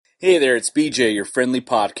Hey there, it's BJ, your friendly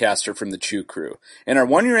podcaster from the Chew Crew, and our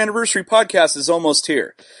 1-year anniversary podcast is almost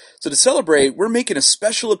here. So to celebrate, we're making a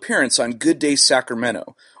special appearance on Good Day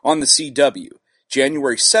Sacramento on the CW,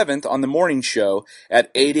 January 7th on the morning show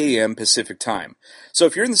at 8 a.m. Pacific Time. So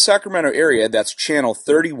if you're in the Sacramento area, that's channel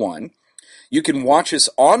 31. You can watch us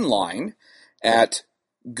online at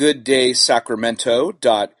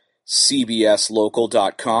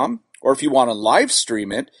gooddaysacramento.cbslocal.com. Or if you want to live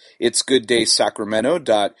stream it, it's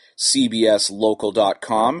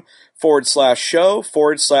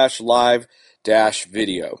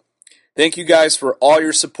gooddaysacramento.cbslocal.com/show/live-video. Thank you guys for all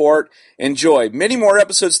your support. Enjoy many more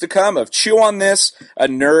episodes to come of Chew on This, a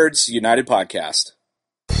Nerds United podcast.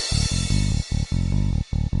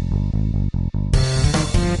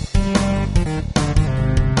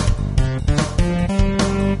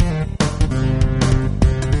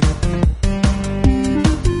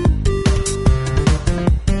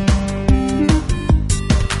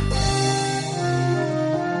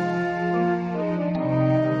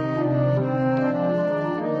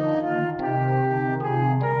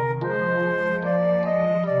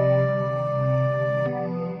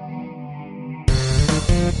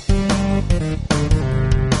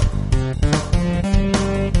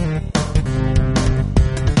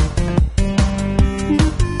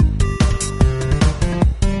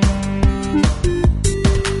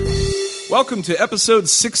 Welcome to episode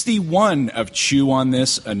 61 of Chew on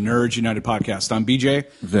This, a Nerds United podcast. I'm BJ.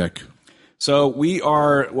 Vic. So we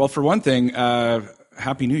are, well, for one thing,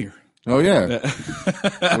 Happy New Year. Oh, yeah.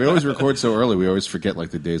 We always record so early, we always forget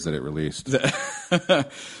like the days that it released.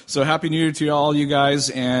 So Happy New Year to all you guys,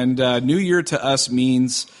 and New Year to us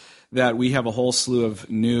means that we have a whole slew of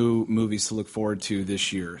new movies to look forward to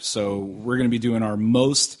this year. So we're going to be doing our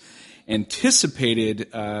most anticipated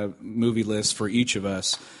movie list for each of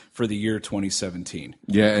us for the year 2017.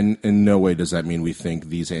 Yeah, and in no way does that mean we think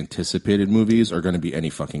these anticipated movies are going to be any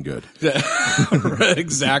fucking good.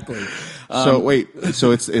 Exactly. So wait,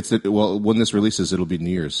 so well, when this releases, it'll be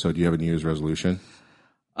New Year's. So do you have a New Year's resolution?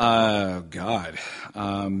 God,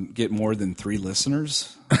 get more than 3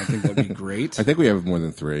 listeners. I think that'd be great. I think we have more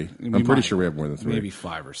than 3. I'm pretty sure we have more than 3. Maybe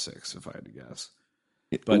 5 or 6, if I had to guess.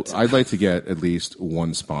 But I'd like to get at least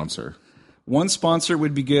one sponsor. One sponsor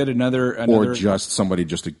would be good. Another, or just somebody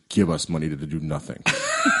just to give us money to do nothing.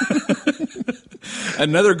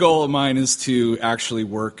 Another goal of mine is to actually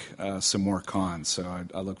work some more cons. So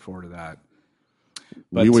I look forward to that.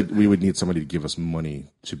 But we would need somebody to give us money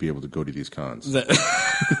to be able to go to these cons.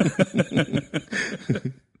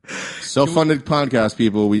 Self-funded podcast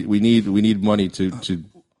people. We need money to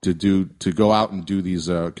go out and do these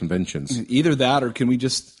conventions. Either that, or can we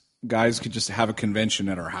guys could just have a convention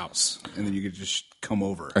at our house, and then you could just come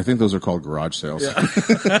over. I think those are called garage sales. Yeah.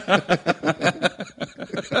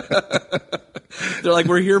 They're like,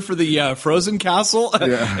 we're here for the Frozen Castle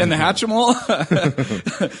and the Hatchimal.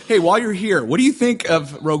 Hey, while you're here, what do you think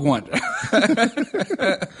of Rogue One?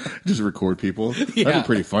 Just record people. Yeah. That'd be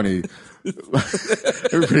pretty funny.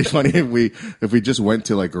 It would be pretty funny if we just went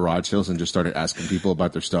to like garage sales and just started asking people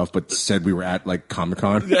about their stuff, but said we were at like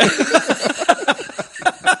Comic-Con.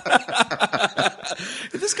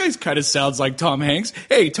 This guy kind of sounds like Tom Hanks.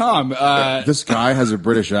 Hey, Tom. This guy has a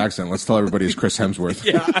British accent. Let's tell everybody it's Chris Hemsworth.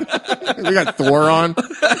 Yeah. We got Thor on.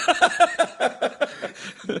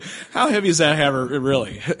 How heavy is that hammer,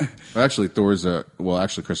 really? Actually, Thor's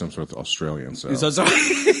actually Chris Hemsworth Australian, so.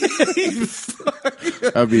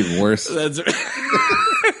 That'd be even worse.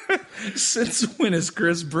 Since when is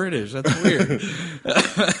Chris British? That's weird.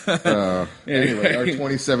 Anyway, our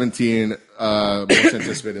 2017 most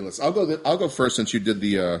anticipated list. I'll go first since you did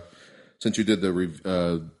the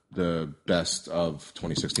best of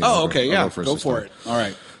 2016. Oh, okay, yeah, go for it. All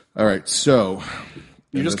right. So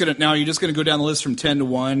you're just gonna go down the list from 10 to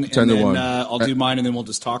 1. 10 to 1. I'll do mine, and then we'll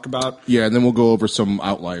just talk about. Yeah, and then we'll go over some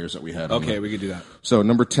outliers that we had. Okay, we could do that. So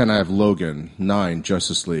number 10, I have Logan. 9,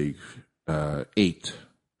 Justice League. 8,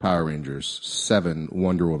 Power Rangers. 7,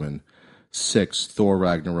 Wonder Woman. 6, Thor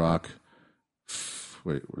Ragnarok.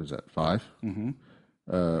 Wait, what is that? 5? Mm-hmm.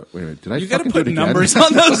 Wait a minute. Did I? You got to put numbers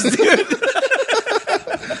on those, dude.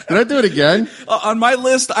 Did I do it again? On my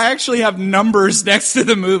list, I actually have numbers next to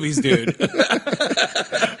the movies, dude.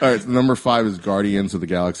 All right. So number 5 is Guardians of the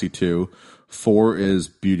Galaxy 2. 4 is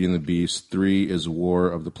Beauty and the Beast. 3 is War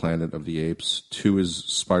of the Planet of the Apes. 2 is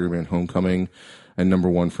Spider-Man: Homecoming. And number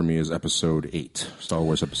 1 for me is Episode 8, Star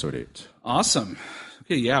Wars Episode 8. Awesome.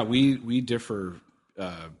 Okay, yeah, we differ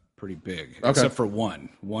pretty big, except for one.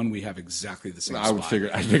 One we have exactly the same spot. I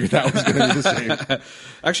figured that was going to be the same.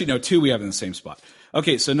 Actually, no, 2 we have in the same spot.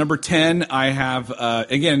 Okay, so number 10, I have,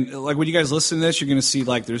 again, like when you guys listen to this, you're going to see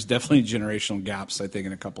like there's definitely generational gaps, I think,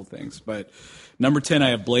 in a couple things. But number 10,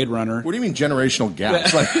 I have Blade Runner. What do you mean generational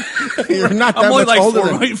gaps? Like, you're not that I'm only much older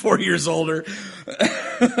like than 4 years older.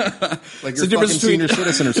 like you're a fucking senior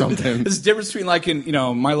citizen or something. There's a difference between like in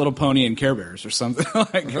My Little Pony and Care Bears or something.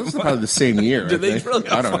 Like, That's probably the same year. Did they really?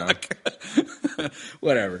 I don't know.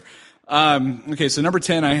 Whatever. Okay, so number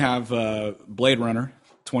 10, I have Blade Runner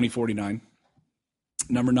 2049.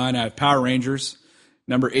 Number 9, I have Power Rangers.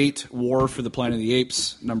 Number 8, War for the Planet of the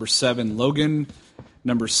Apes. Number 7, Logan.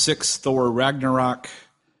 Number 6, Thor Ragnarok.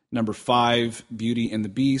 Number 5, Beauty and the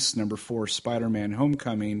Beast. Number 4, Spider-Man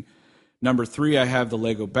Homecoming. Number 3, I have the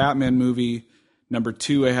Lego Batman movie. Number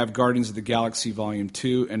 2, I have Guardians of the Galaxy Volume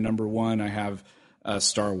 2. And number 1, I have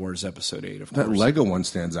Star Wars Episode 8, of course. That Lego one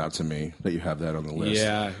stands out to me that you have that on the list.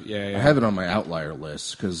 Yeah. I have it on my outlier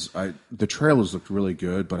list because the trailers looked really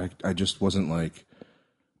good, but I just wasn't like...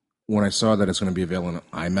 When I saw that it's going to be available in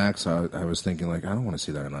IMAX, I was thinking like, I don't want to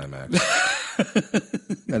see that in IMAX.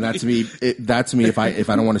 And that to me, if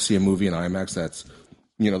I don't want to see a movie in IMAX, that's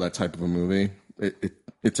that type of a movie.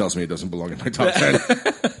 It tells me it doesn't belong in my top 10.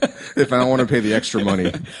 If I don't want to pay the extra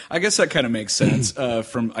money, I guess that kind of makes sense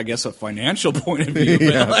from a financial point of view.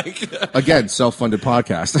 But again, self-funded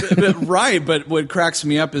podcast, right? But what cracks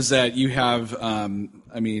me up is that you have.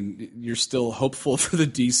 You're still hopeful for the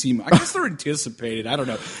DC. I guess they're anticipated. I don't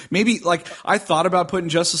know. Maybe I thought about putting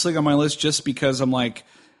Justice League on my list just because I'm like,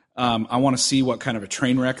 I want to see what kind of a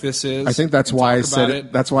train wreck this is. I think that's why I said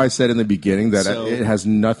it. That's why I said in the beginning that it has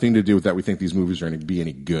nothing to do with that. We think these movies are going to be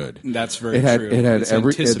any good. That's very true. It's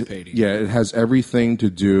anticipating. It has everything to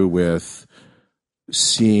do with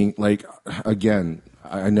seeing. Like again,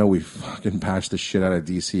 I know we fucking bash the shit out of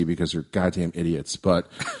DC because they're goddamn idiots,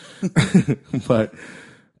 but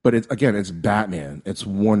But it's Batman, it's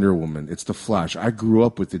Wonder Woman, it's the Flash. I grew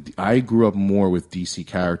up more with DC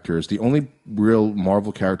characters. The only real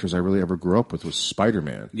Marvel characters I really ever grew up with was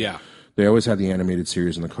Spider-Man. Yeah. They always had the animated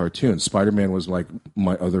series and the cartoons. Spider-Man was like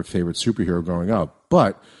my other favorite superhero growing up.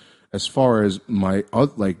 But as far as my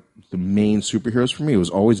the main superheroes for me, it was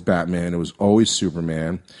always Batman, it was always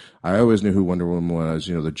Superman. I always knew who Wonder Woman was,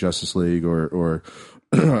 the Justice League or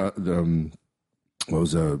the what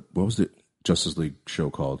was the Justice League show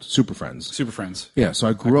called? Super Friends. Super Friends. Yeah, so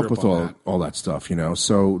I grew up with all that stuff,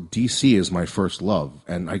 So DC is my first love.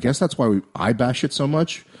 And I guess that's why I bash it so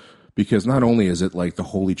much, because not only is it like the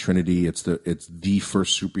Holy Trinity, it's the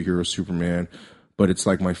first superhero, Superman, but it's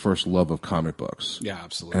like my first love of comic books. Yeah,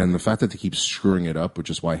 absolutely. And the fact that they keep screwing it up, which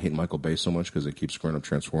is why I hate Michael Bay so much, because they keep screwing up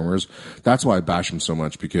Transformers, that's why I bash him so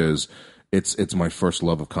much, because it's my first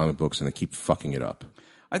love of comic books and they keep fucking it up.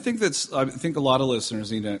 I think a lot of listeners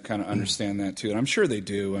need to kind of understand that too, and I'm sure they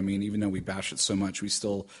do. I mean, even though we bash it so much, we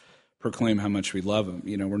still proclaim how much we love them.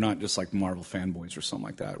 We're not just like Marvel fanboys or something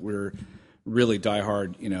like that. We're really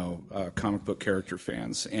diehard, comic book character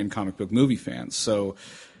fans and comic book movie fans. So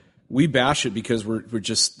we bash it because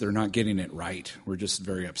they're not getting it right. We're just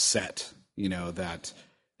very upset, that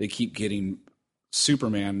they keep getting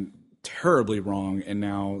Superman terribly wrong, and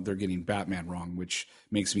now they're getting Batman wrong, which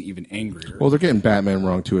makes me even angrier. Well, they're getting Batman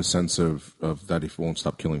wrong to a sense of that he won't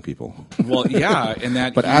stop killing people. Well, yeah, and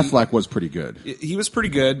that. But Affleck was pretty good. He was pretty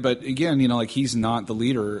good, but again, he's not the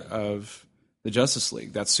leader of the Justice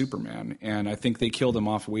League. That's Superman, and I think they killed him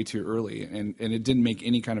off way too early, and it didn't make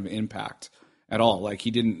any kind of impact at all. Like, he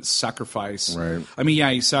didn't sacrifice. Right. I mean, yeah,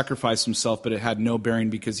 he sacrificed himself, but it had no bearing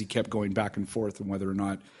because he kept going back and forth on whether or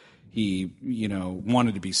not he,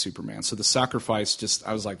 wanted to be Superman. So the sacrifice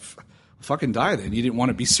I was like, fucking die then. You didn't want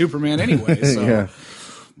to be Superman anyway. So, yeah.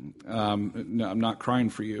 No, I'm not crying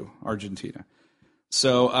for you, Argentina.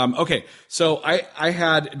 So, okay. So I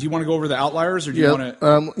had, do you want to go over the outliers or do you want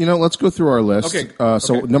to? Let's go through our list. Okay.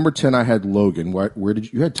 So number 10, I had Logan. Where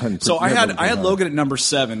did you had 10? So I had Logan at number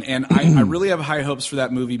 7, and I really have high hopes for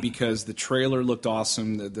that movie because the trailer looked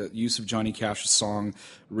awesome. The use of Johnny Cash's song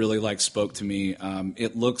really spoke to me.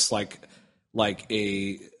 It looks like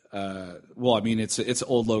a, it's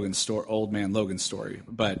old man Logan story,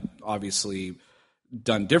 but obviously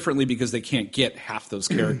done differently because they can't get half those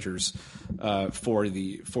characters for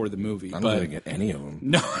the movie. I don't think they get any of them.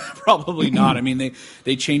 No, probably not. I mean,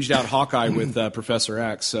 they changed out Hawkeye with Professor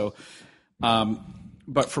X. So,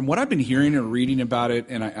 but from what I've been hearing and reading about it,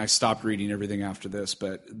 and I stopped reading everything after this,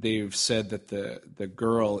 but they've said that the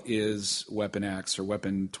girl is Weapon X or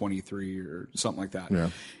Weapon 23 or something like that. Yeah.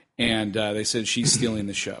 And they said she's stealing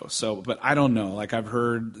the show. So, but I don't know. I've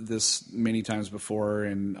heard this many times before,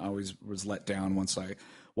 and I always was let down once I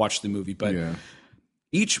watched the movie. But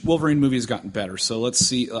Each Wolverine movie has gotten better, so let's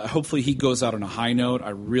see. Hopefully, he goes out on a high note. I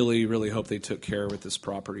really, really hope they took care with this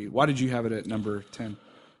property. Why did you have it at number 10?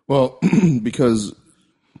 Well, because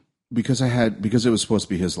it was supposed to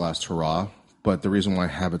be his last hurrah, but the reason why I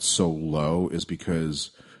have it so low is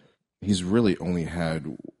because he's really only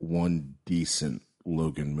had one decent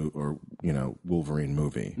Logan or Wolverine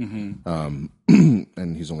movie,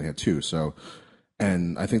 and he's only had two. So,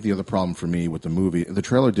 and I think the other problem for me with the movie, the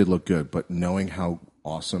trailer did look good, but knowing how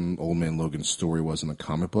awesome Old Man Logan's story was in the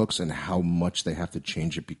comic books and how much they have to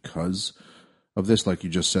change it because of this, like you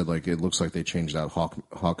just said, like it looks like they changed out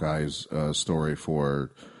Hawkeye's story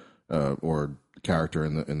for or character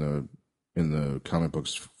in the comic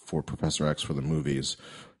books for Professor X for the movies.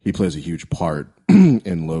 He plays a huge part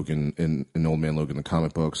in Logan in Old Man Logan the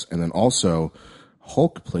comic books, and then also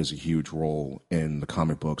Hulk plays a huge role in the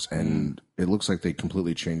comic books, and it looks like they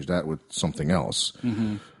completely changed that with something else.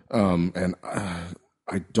 And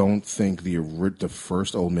I don't think the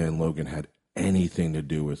first Old Man Logan had anything to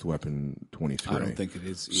do with Weapon 23. I don't think it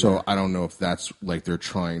is either. So I don't know if that's like they're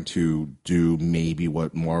trying to do maybe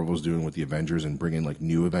what Marvel's doing with the Avengers and bring in like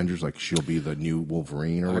new Avengers, like she'll be the new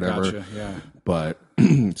Wolverine or whatever. Gotcha, yeah. But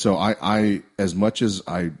so I as much as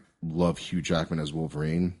I love Hugh Jackman as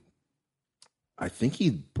Wolverine, I think he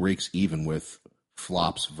breaks even with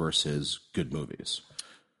flops versus good movies.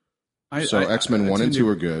 X-Men 1 and 2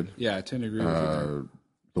 are good. Yeah, I tend to agree with you there.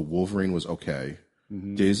 The Wolverine was okay.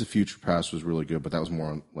 Days of Future Past was really good, but that was more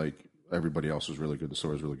on, like, everybody else was really good. The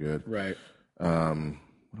story was really good. Right.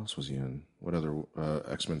 What else was he in? What other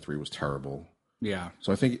X-Men 3 was terrible. Yeah.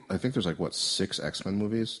 So I think there's like, what, 6 X-Men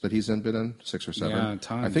movies that he's been in? 6 or 7? Yeah, a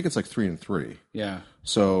ton. I think it's like 3 and 3. Yeah.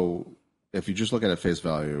 So if you just look at it face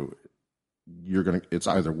value, it's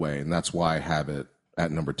either way, and that's why I have it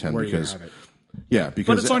at number 10. Where because you have it. Yeah,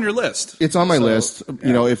 because but it's on your list. It's on my list. Yeah.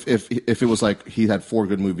 You know, if it was like he had 4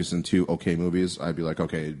 good movies and 2 okay movies, I'd be like,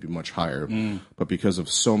 okay, it'd be much higher. But because of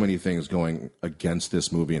so many things going against this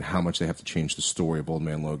movie and how much they have to change the story of Old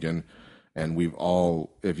Man Logan, and we've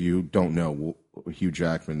all, if you don't know, Hugh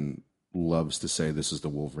Jackman loves to say this is the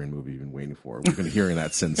Wolverine movie you've been waiting for. We've been hearing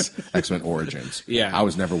that since X-Men Origins. Yeah. I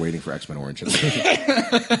was never waiting for X-Men Origins.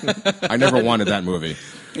 I never wanted that movie.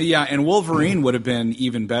 Yeah, and Wolverine would have been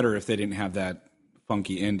even better if they didn't have that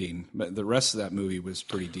funky ending. But the rest of that movie was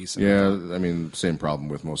pretty decent. Yeah, I mean, same problem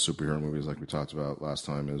with most superhero movies like we talked about last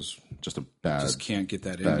time is just a bad, just can't get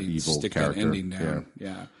that bad ending, evil stick character. that ending down.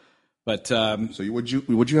 Yeah. But so would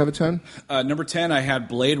you have a 10? Number 10, I had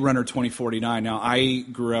Blade Runner 2049. Now I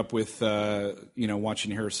grew up with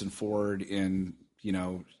watching Harrison Ford in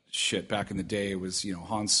shit back in the day. It was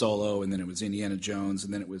Han Solo, and then it was Indiana Jones,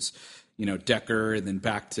 and then it was Decker, and then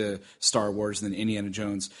back to Star Wars, and then Indiana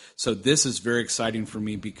Jones. So this is very exciting for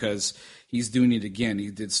me because he's doing it again. He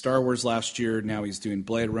did Star Wars last year. Now he's doing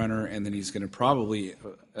Blade Runner, and then he's going to probably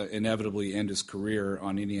inevitably end his career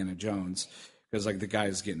on Indiana Jones. Because the guy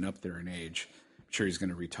is getting up there in age. I'm sure he's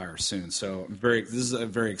going to retire soon. So this is a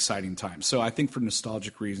very exciting time. So I think for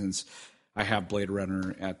nostalgic reasons, I have Blade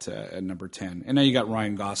Runner at number 10. And now you got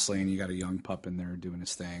Ryan Gosling, you got a young pup in there doing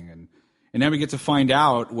his thing, and now we get to find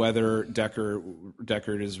out whether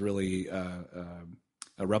Deckard is really a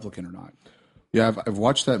replicant or not. Yeah, I've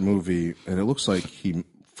watched that movie, and it looks like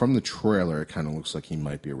from the trailer, it kind of looks like he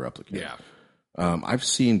might be a replicant. Yeah. I've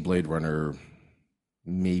seen Blade Runner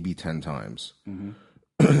maybe 10 times. And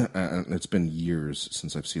it's been years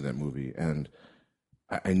since I've seen that movie, and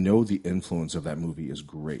I know the influence of that movie is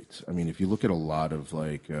great. I mean, if you look at a lot of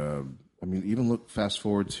fast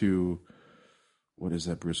forward to what is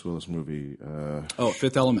that Bruce Willis movie?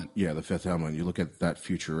 Fifth Element. Yeah, The Fifth Element. You look at that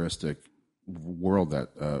futuristic world that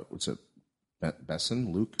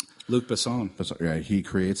Luc Besson. Yeah, he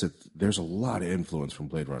creates it. There's a lot of influence from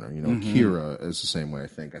Blade Runner. Akira is the same way. I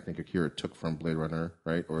think Akira took from Blade Runner,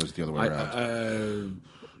 right? Or is it the other way around?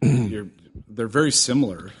 They're very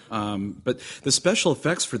similar, but the special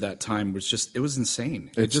effects for that time was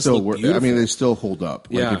insane. It just still looked beautiful. I mean, they still hold up.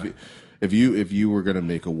 Yeah. If you were going to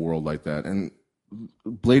make a world like that, and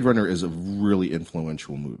Blade Runner is a really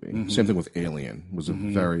influential movie. Same thing with Alien was a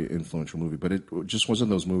very influential movie, but it just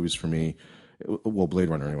wasn't those movies for me. Well, Blade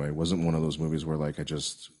Runner anyway wasn't one of those movies where I think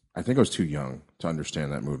I was too young to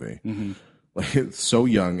understand that movie. It's so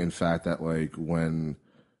young, in fact, that when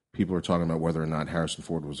people are talking about whether or not Harrison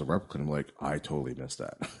Ford was a replicant, I'm like, I totally missed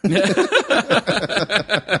that.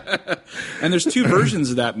 And there's 2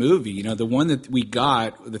 versions of that movie. The one that we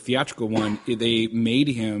got, the theatrical one, they made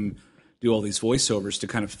him do all these voiceovers to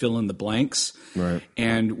kind of fill in the blanks. Right.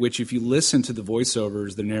 And which, if you listen to the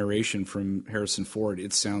voiceovers, the narration from Harrison Ford,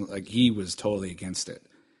 it sounds like he was totally against it.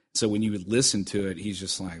 So when you would listen to it, he's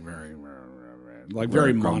just like, very, very, very, like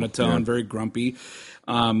very Right, monotone, yeah. very grumpy.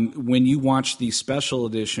 When you watch the special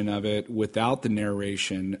edition of it without the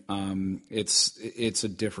narration, it's a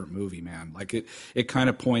different movie, man. Like it kind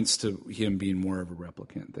of points to him being more of a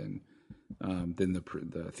replicant than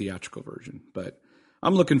the theatrical version. But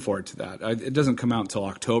I'm looking forward to that. It doesn't come out until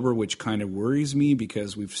October, which kind of worries me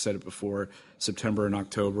because we've said it before. September and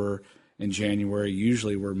October and January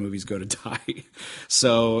usually where movies go to die.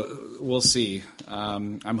 So we'll see.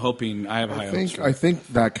 I'm hoping. I have high hopes. I think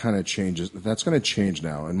that kind of changes. That's going to change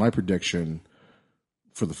now. And my prediction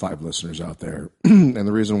for the 5 listeners out there, and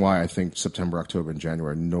the reason why I think September, October, and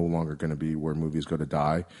January are no longer going to be where movies go to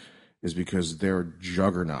die, is because there are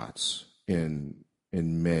juggernauts in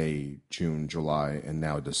May, June, July, and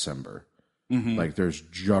now December. Like there's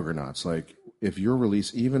juggernauts. Like if you're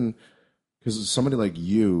released, even because somebody like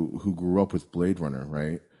you who grew up with Blade Runner,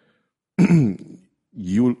 right?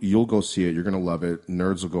 You'll go see it. You're gonna love it.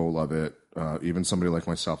 Nerds will go love it. Even somebody like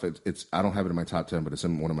myself, it's I don't have it in my top 10, but it's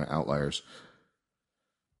in one of my outliers.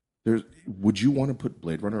 Would you want to put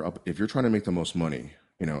Blade Runner up if you're trying to make the most money?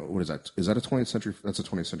 You know, what is that? Is that a 20th century? That's a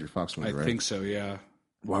 20th Century Fox movie, right? I think so. Yeah.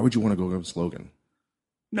 Why would you want to go against Logan?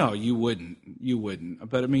 No, you wouldn't. You wouldn't.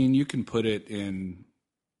 But I mean, you can put it in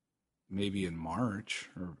maybe in March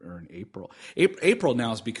or in April. April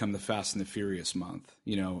now has become the Fast and the Furious month.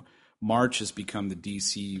 You know, March has become the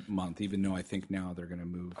DC month, even though I think now they're going to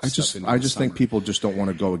move. I just think people just don't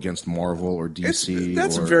want to go against Marvel or DC.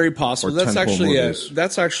 That's very possible. That's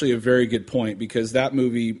movies. actually a very good point because that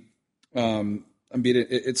movie. I mean,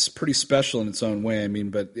 it's pretty special in its own way. I mean,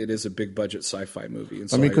 but it is a big budget sci-fi movie. And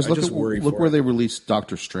so because look where they released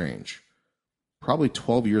Doctor Strange. Probably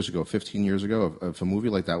 12 years ago, 15 years ago, if a movie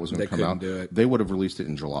like that was going to come out, they would have released it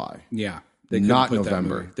in July. Yeah. Not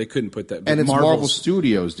November. They couldn't put that. And it's Marvel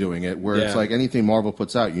Studios doing it, where it's like anything Marvel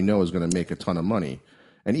puts out, you know is going to make a ton of money.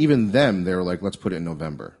 And even them, they were like, let's put it in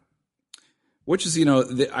November. Which is,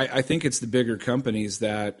 I think it's the bigger companies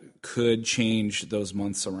that could change those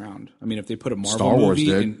months around. I mean, if they put a Marvel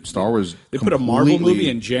movie they put a Marvel movie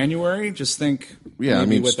in January, just think. Yeah, I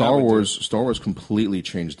mean, Star Wars completely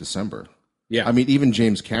changed December. Yeah. I mean, even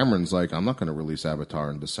James Cameron's like, I'm not going to release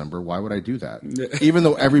Avatar in December. Why would I do that? Even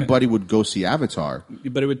though everybody would go see Avatar.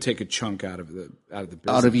 But it would take a chunk out of the business.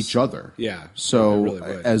 Out of each other. Yeah. So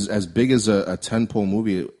really as big as a tentpole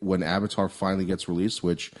movie, when Avatar finally gets released,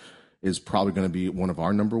 which is probably going to be one of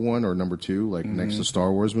our number 1 or number 2, like next to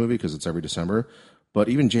Star Wars movie, because it's every December. But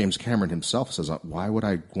even James Cameron himself says, why would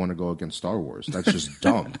I want to go against Star Wars? That's just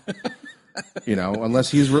dumb.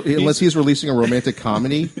 Unless he's releasing a romantic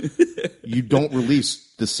comedy, you don't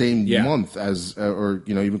release the same month as, or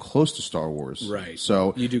even close to Star Wars. Right.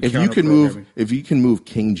 So if you can move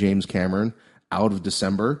King James Cameron out of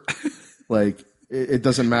December, like it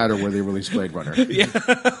doesn't matter where they release Blade Runner. Yeah,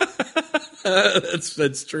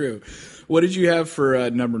 that's true. What did you have for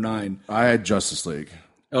number 9? I had Justice League.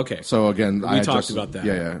 Okay. So again, we talked about that.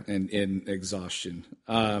 Yeah. In exhaustion.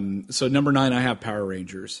 So number 9, I have Power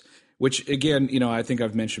Rangers. Which, again, I think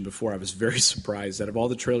I've mentioned before, I was very surprised. Out of all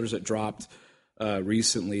the trailers that dropped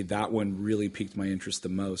recently, that one really piqued my interest the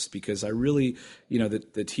most because I really,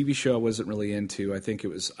 the TV show I wasn't really into. I think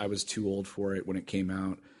I was too old for it when it came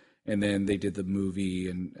out. And then they did the movie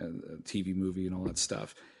and TV movie and all that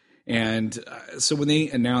stuff. And so when they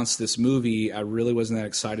announced this movie, I really wasn't that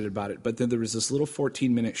excited about it. But then there was this little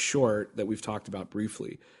 14-minute short that we've talked about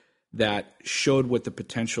briefly that showed what the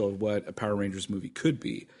potential of what a Power Rangers movie could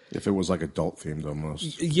be. If it was like adult themed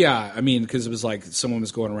almost. Yeah, I mean, because it was like someone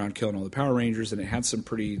was going around killing all the Power Rangers, and it had some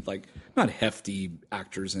pretty, like, not hefty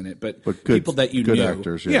actors in it, but good, people that you good knew.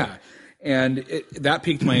 Actors, yeah. And that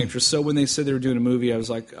piqued my interest. So when they said they were doing a movie, I was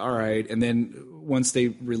like, all right. And then once they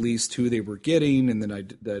released who they were getting, and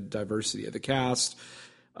then the diversity of the cast,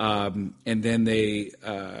 and then they...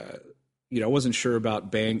 I wasn't sure about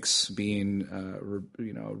Banks being,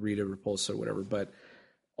 Rita Repulsa or whatever, but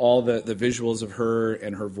all the visuals of her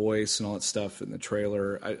and her voice and all that stuff in the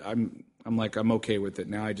trailer, I'm okay with it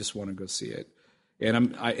now. I just want to go see it.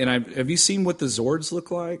 And have you seen what the Zords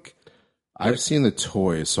look like? I've seen the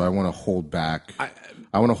toys, so I want to hold back.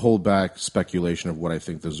 I want to hold back speculation of what I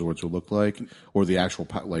think the Zords will look like, or the actual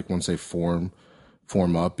once they form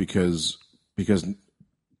up, because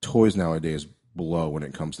toys nowadays blow when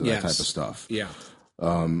it comes to that type of stuff. Yeah.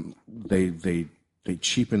 They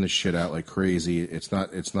cheapen the shit out like crazy. It's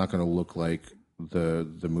not going to look like the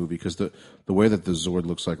movie, because the way that the Zord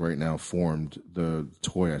looks like right now formed, the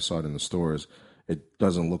toy I saw it in the stores, it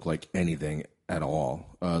doesn't look like anything at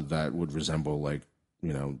all that would resemble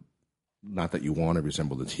not that you want to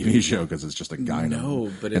resemble the TV show because it's just a guy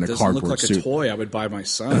but in it a doesn't look cardboard like suit. a toy I would buy my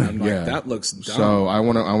son. I'm like, that looks dumb. So I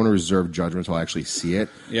want to reserve judgment until I actually see it.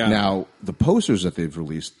 Yeah. Now the posters that they've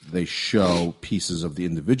released, they show pieces of the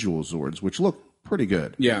individual Zords, which look pretty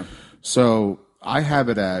good. Yeah. So I have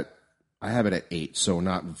it at 8, so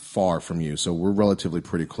not far from you. So we're relatively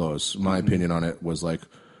pretty close. My opinion on it was like,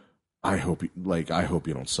 I hope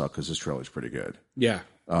you don't suck because this trailer's pretty good. Yeah.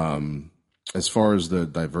 As far as the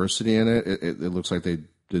diversity in it, it looks like they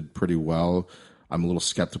did pretty well. I'm a little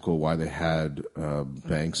skeptical why they had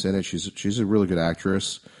Banks in it. She's a really good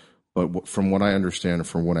actress, but from what I understand,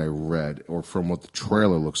 from what I read, or from what the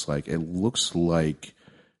trailer looks like, it looks like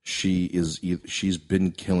she's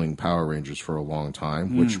been killing Power Rangers for a long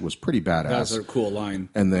time, which was pretty badass. That's a cool line.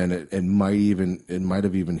 And then it might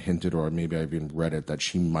have even hinted, or maybe I even read it, that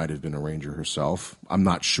she might have been a Ranger herself. I'm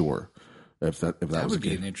not sure if that was would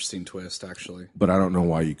be an interesting twist, actually. but I don't know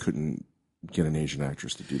why you couldn't get an Asian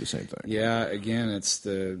actress to do the same thing. Yeah, again, it's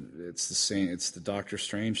the same. It's the Doctor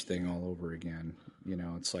Strange thing all over again. You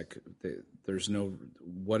know, it's like there's no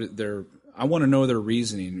what they're. I want to know their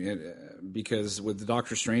reasoning because with the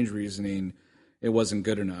Doctor Strange reasoning, it wasn't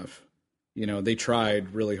good enough. You know, they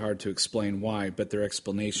tried really hard to explain why, but their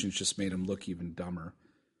explanations just made them look even dumber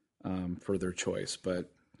for their choice.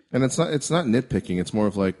 And it's not nitpicking. It's more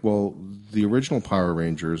of like, well, the original Power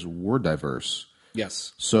Rangers were diverse.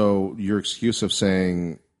 Yes. So your excuse of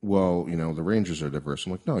saying, well, you know, the Rangers are diverse.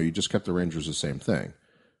 I'm like, no, you just kept the Rangers the same thing.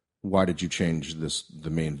 Why did you change the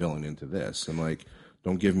main villain into this? And like,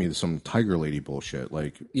 don't give me some Tiger Lady bullshit.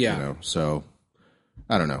 Like, yeah. You know, so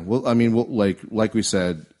I don't know. Well, I mean, like we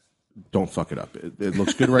said, don't fuck it up. It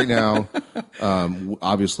looks good right now.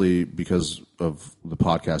 Obviously, because of the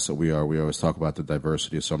podcast that we always talk about the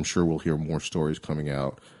diversity. So I'm sure we'll hear more stories coming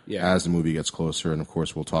out as the movie gets closer. And of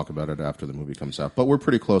course, we'll talk about it after the movie comes out. But we're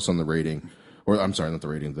pretty close on the rating. Or I'm sorry, not the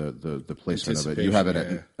rating, the placement of it. You have it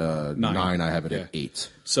at 9. I have it at 8.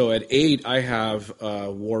 So at 8, I have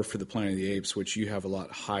War for the Planet of the Apes, which you have a lot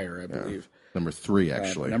higher, I believe. Number 3,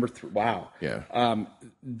 actually. Number 3. Wow. Yeah.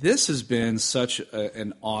 This has been such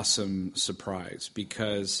an awesome surprise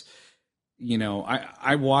because, you know,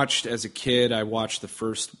 I watched as a kid. I watched the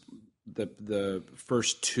first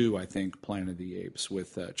 2, I think, Planet of the Apes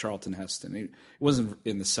with Charlton Heston. It wasn't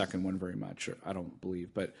in the second one very much, I don't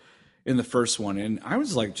believe, but in the first one, and I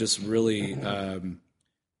was like, I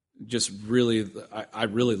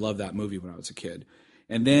really loved that movie when I was a kid.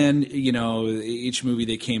 And then, you know, each movie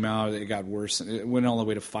they came out, it got worse. It went all the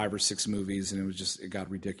way to 5 or 6 movies, and it got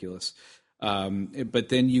ridiculous. But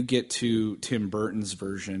then you get to Tim Burton's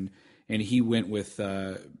version, and he went with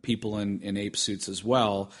people in ape suits as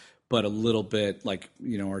well, but a little bit like,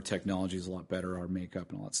 you know, our technology is a lot better, our makeup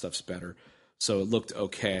and all that stuff's better. So it looked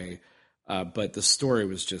okay, but the story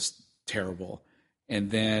was just terrible. And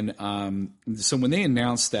then, so when they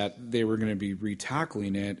announced that they were going to be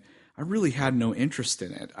retackling it, I really had no interest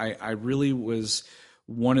in it. I really was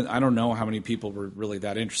I don't know how many people were really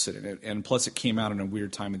that interested in it. And plus it came out in a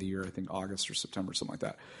weird time of the year, I think August or September, something like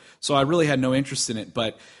that. So I really had no interest in it,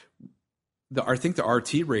 but I think the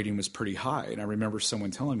RT rating was pretty high. And I remember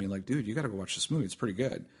someone telling me like, dude, you got to go watch this movie. It's pretty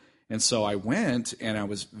good. And so I went and I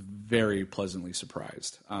was very pleasantly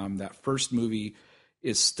surprised. That first movie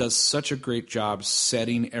does such a great job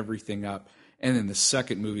setting everything up. And then the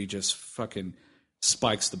second movie just fucking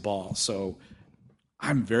spikes the ball. So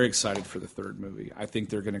I'm very excited for the third movie. I think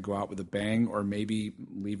they're going to go out with a bang, or maybe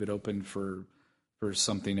leave it open for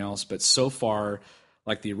something else. But so far,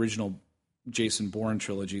 like the original Jason Bourne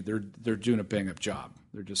trilogy, they're doing a bang up job.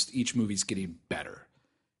 They're just, each movie's getting better.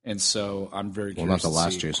 And so I'm very curious. Well, not the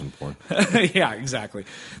last Jason Bourne. Yeah, exactly.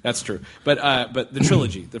 That's true. But the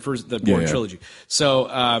trilogy, the Bourne trilogy. So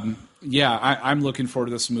I'm looking forward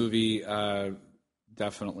to this movie.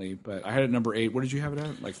 Definitely, but I had it at number 8. What did you have it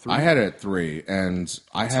at? Like 3? I had it at 3, and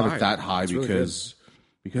I have it that high because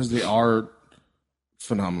they are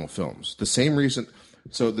phenomenal films. The same reason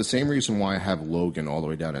why I have Logan all the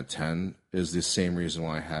way down at 10 is the same reason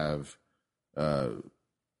why I have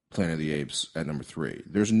Planet of the Apes at number 3.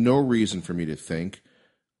 There's no reason for me to think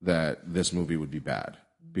that this movie would be bad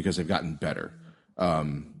because they've gotten better.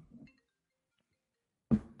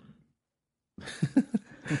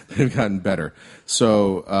 They've gotten better.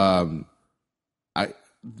 So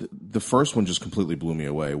the first one just completely blew me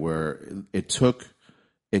away, where it took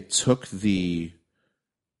the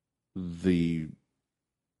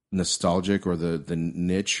nostalgic or the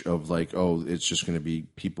niche of like, oh, it's just going to be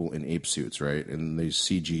people in ape suits, right? And they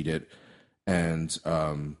CG'd it, and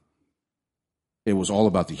it was all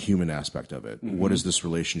about the human aspect of it. Mm-hmm. What is this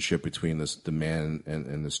relationship between the man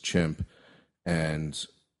and this chimp, and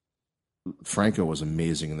Franco was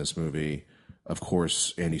amazing in this movie. Of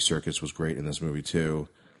course, Andy Serkis was great in this movie too.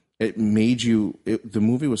 It made you. The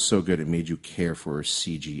movie was so good. It made you care for a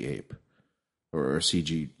CG ape or a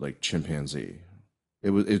CG like chimpanzee.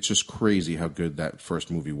 It's just crazy how good that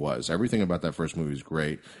first movie was. Everything about that first movie is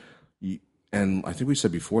great. And I think we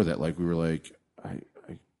said before that, like, we were like, I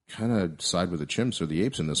kind of side with the chimps or the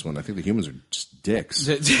apes in this one. I think the humans are just dicks.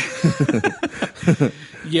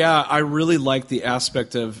 Yeah, I really like the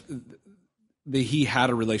aspect of he had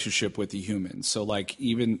a relationship with the humans. So like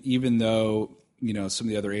even though, you know, some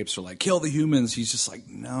of the other apes are like, kill the humans, he's just like,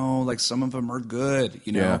 no, like some of them are good,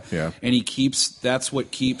 you know? Yeah. And that's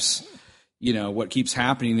what keeps, you know, what keeps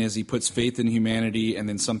happening is he puts faith in humanity and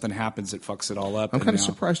then something happens that fucks it all up. I'm kind of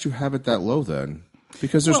surprised you have it that low then.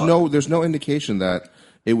 Because there's no indication that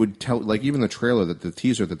it would tell, like even the trailer, that the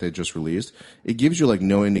teaser that they just released, it gives you like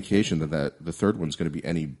no indication that the third one's going to be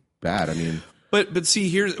any bad. I mean, but see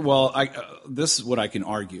this is what I can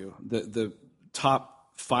argue. The top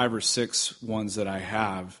 5 or 6 ones that I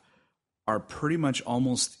have are pretty much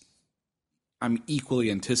I'm equally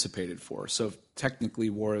anticipated for. So technically,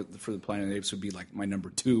 War for the Planet of the Apes would be like my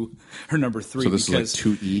number 2 or number 3. So this is like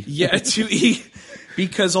 2E? Yeah, 2E.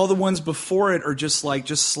 Because all the ones before it are just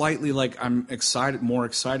slightly like I'm more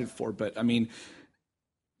excited for. But I mean,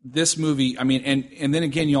 this movie, I mean, and then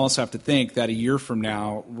again, you also have to think that a year from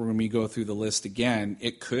now, when we go through the list again,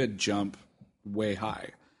 it could jump way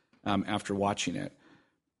high after watching it.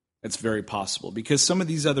 It's very possible because some of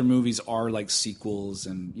these other movies are like sequels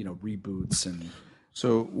and, you know, reboots and.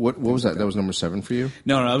 So what was that? That was number 7 for you?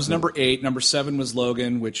 No, that was number 8. Number 7 was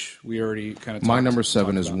Logan, which we already kind of. My number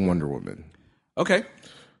 7 is Wonder Woman. Okay.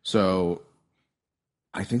 So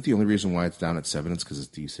I think the only reason why it's down at 7 is because it's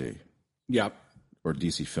DC. Yeah. Or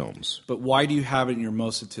DC Films. But why do you have it in your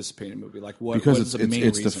most anticipated movie? Like what? Because what is the main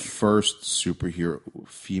reason? The first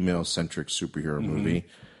female-centric superhero movie,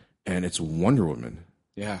 and it's Wonder Woman.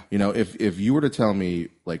 Yeah. You know, if you were to tell me,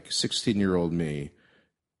 like 16-year-old me,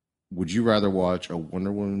 would you rather watch a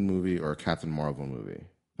Wonder Woman movie or a Captain Marvel movie,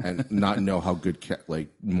 and not know how good like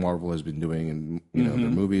Marvel has been doing in their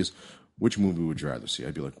movies? Which movie would you rather see?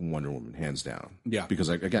 I'd be like Wonder Woman, hands down. Yeah. Because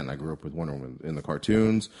I grew up with Wonder Woman in the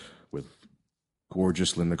cartoons with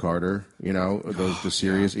gorgeous Linda Carter, you know, the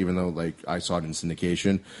series, even though like I saw it in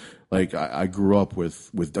syndication. Like I grew up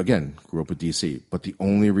with DC. But the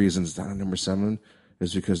only reason it's down at number 7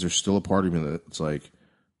 is because there's still a part of me that's like,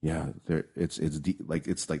 yeah,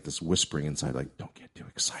 it's like this whispering inside, like, don't get too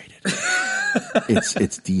excited. it's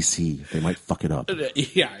DC. They might fuck it up.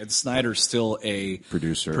 Yeah, and Snyder's still a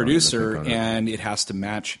producer, and it has to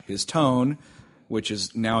match his tone, which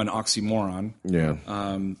is now an oxymoron. Yeah.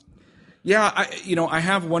 Yeah, I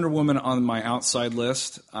have Wonder Woman on my outside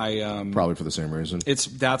list. Probably for the same reason.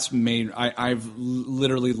 I've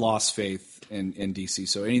literally lost faith in DC.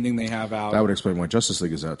 So anything they have out, that would explain why Justice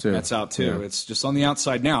League is out too. That's out too. Yeah. It's just on the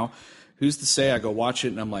outside now. Who's to say I go watch it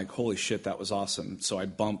and I'm like, holy shit, that was awesome. So I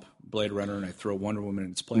bump Blade Runner and I throw Wonder Woman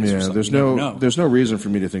in its place. Yeah, there's no reason for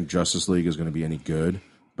me to think Justice League is going to be any good.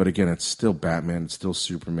 But again, it's still Batman. It's still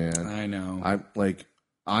Superman. I know.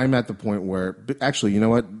 I'm at the point where, actually, you know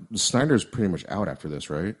what? Snyder's pretty much out after this,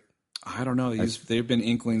 right? I don't know. They've been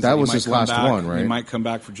inklings. That was his last one, right? They might come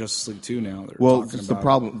back for Justice League 2 now. It's the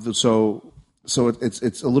problem. So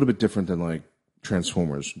it's a little bit different than like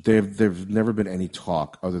Transformers. There've never been any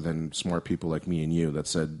talk other than smart people like me and you that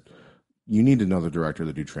said you need another director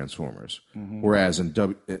to do Transformers. Mm-hmm.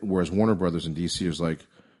 Whereas Warner Brothers and DC is like,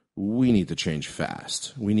 we need to change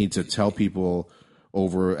fast. We need to tell people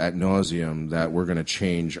over ad nauseum that we're going to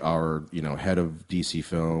change our, head of DC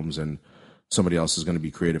Films, and somebody else is going to be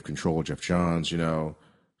creative control, Jeff Johns,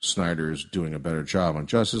 Snyder's doing a better job on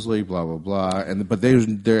Justice League, blah, blah, blah. But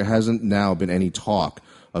there hasn't now been any talk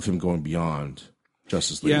of him going beyond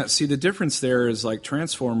Justice League. Yeah, see, the difference there is like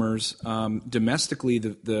Transformers, domestically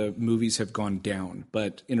the movies have gone down,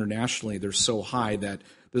 but internationally they're so high that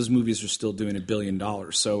those movies are still doing $1 billion.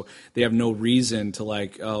 So they have no reason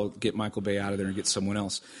to get Michael Bay out of there and get someone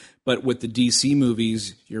else. But with the DC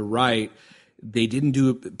movies, you're right. They didn't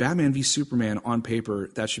do Batman v Superman on paper.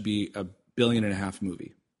 That should be $1.5 billion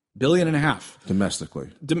movie. $1.5 billion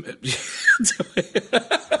domestically.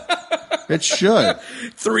 It should.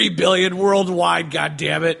 $3 billion worldwide. God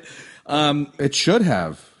damn it! It should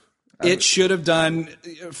have. It should have done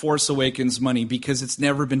Force Awakens money because it's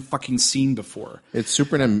never been fucking seen before. It's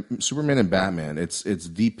Superman and Batman. It's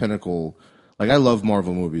the pinnacle. Like, I love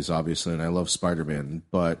Marvel movies, obviously, and I love Spider-Man.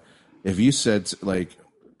 But if you said, like,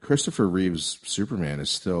 Christopher Reeve's Superman is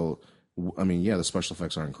still, I mean, yeah, the special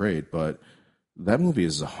effects aren't great, but that movie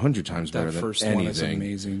is 100 times better than first anything. one is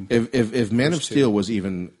amazing. If Man of Steel was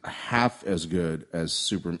even half as good as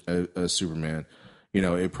Superman,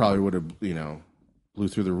 it probably would have blew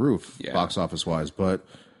through the roof box office wise. But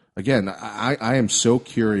again, I am so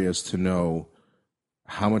curious to know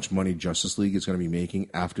how much money Justice League is going to be making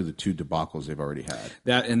after the 2 debacles they've already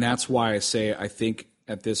had. That's why I say I think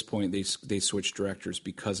at this point they switched directors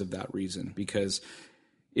because of that reason. Because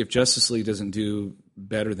if Justice League doesn't do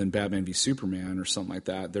better than Batman v Superman or something like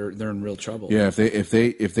that, they're in real trouble. Yeah, if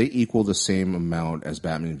they equal the same amount as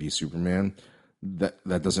Batman v Superman, that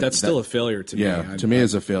doesn't. That's still a failure to me. Yeah, to me,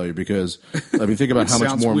 it's a failure because think about how much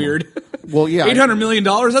sounds more. Weird. Well, yeah, $800 million.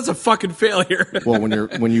 That's a fucking failure. Well,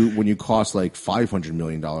 when you cost like $500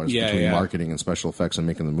 million between marketing and special effects and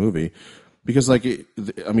making the movie. Because,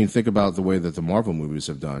 think about the way that the Marvel movies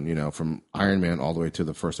have done, from Iron Man all the way to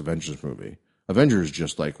the first Avengers movie. Avengers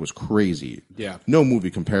just, was crazy. Yeah. No movie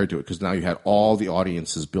compared to it, because now you had all the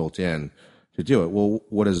audiences built in to do it. Well,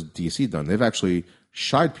 what has DC done? They've actually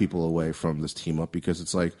shied people away from this team-up because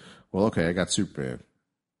it's like, well, okay, I got Superman.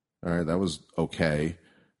 All right, that was okay.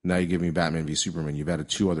 Now you give me Batman v Superman. You've added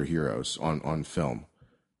 2 other heroes on film.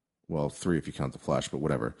 Well, 3 if you count the Flash, but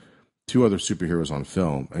whatever. 2 other superheroes on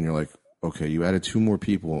film, and you're like, okay, you added 2 more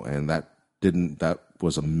people, and that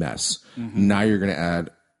was a mess. Mm-hmm. Now you're going to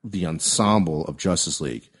add the ensemble of Justice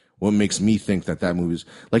League. What makes me think that movie's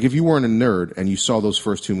like, if you weren't a nerd and you saw those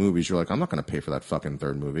first 2 movies, you're like, I'm not going to pay for that fucking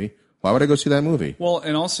 3rd movie. Why would I go see that movie? Well,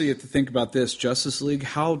 and also you have to think about this. Justice League,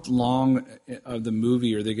 how long of the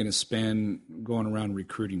movie are they going to spend going around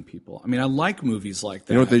recruiting people? I mean, I like movies like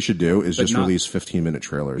that. You know what they should do is just release 15-minute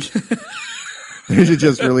trailers. They should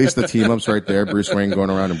just release the team-ups right there. Bruce Wayne going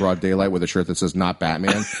around in broad daylight with a shirt that says "Not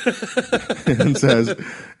Batman,"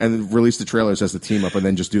 and release the trailers as the team-up, and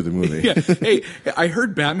then just do the movie. Yeah. Hey, I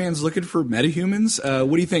heard Batman's looking for metahumans.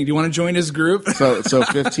 What do you think? Do you want to join his group? So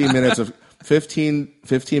 15 minutes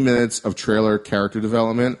of trailer character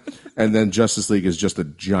development, and then Justice League is just a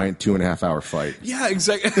giant 2.5-hour fight. Yeah,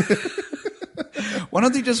 exactly. Why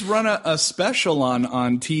don't they just run a special on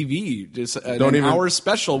TV, just an hour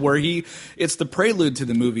special where it's the prelude to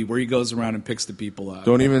the movie where he goes around and picks the people up.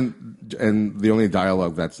 And the only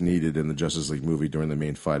dialogue that's needed in the Justice League movie during the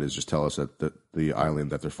main fight is just tell us that the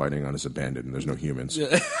island that they're fighting on is abandoned and there's no humans.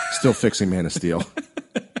 Still fixing Man of Steel.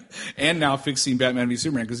 And now fixing Batman v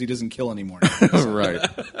Superman because he doesn't kill anymore. Right.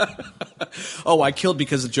 Oh, I killed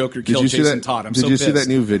because the Joker killed Jason Todd. I'm so pissed. Did you see that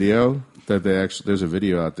new video? There's a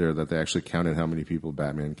video out there that they actually counted how many people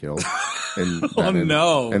Batman killed. Oh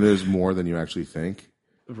no! And there's more than you actually think.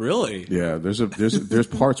 Really? Yeah. There's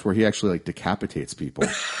parts where he actually decapitates people,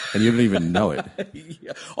 and you don't even know it.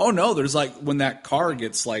 Yeah. Oh no! There's when that car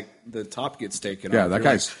gets the top gets taken off. Yeah, that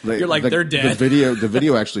guy's. You're they're dead. The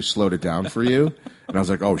video actually slowed it down for you, and I was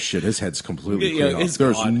like, oh shit, his head's completely clean off.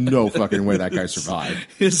 There's gone. No fucking way that guy survived.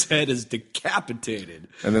 His head is decapitated.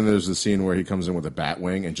 And then there's the scene where he comes in with a bat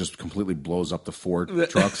wing and just completely blows up the Ford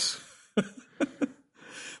trucks.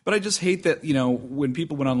 But I just hate that, when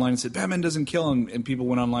people went online and said, Batman doesn't kill him, and people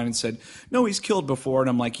went online and said, no, he's killed before. And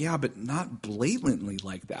I'm like, yeah, but not blatantly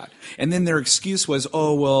like that. And then their excuse was,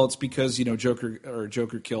 oh, well, it's because,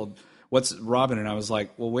 Joker killed what's Robin. And I was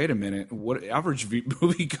like, well, wait a minute. What average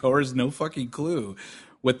moviegoer has no fucking clue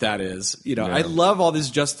what that is. Yeah. I love all this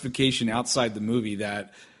justification outside the movie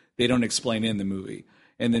that they don't explain in the movie.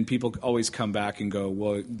 And then people always come back and go,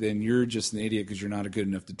 well, then you're just an idiot because you're not a good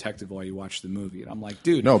enough detective while you watch the movie. And I'm like,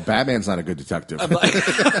 dude. No, Batman's not a good detective.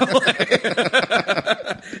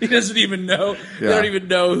 He doesn't even know. Yeah. They don't even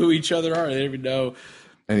know who each other are. They don't even know.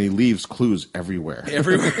 And he leaves clues everywhere. All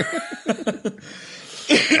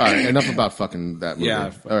right, enough about fucking that movie.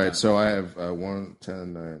 Yeah. All right, so I have 1,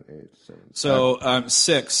 10, 9, 8, 7. So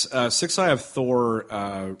 6. 6, I have Thor.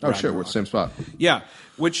 Oh, shit, we're at the same spot. Yeah,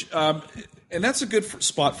 which, and that's a good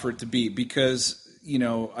spot for it to be because,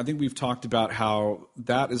 I think we've talked about how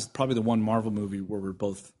that is probably the one Marvel movie where we're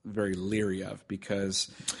both very leery of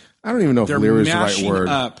because I don't even know if leery is the right word.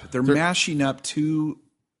 They're mashing up two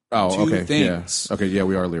things. Yeah. Okay, yeah,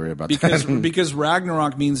 we are leery about that. Because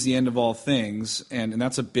Ragnarok means the end of all things, and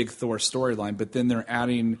that's a big Thor storyline, but then they're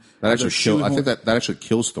adding that actually I think that actually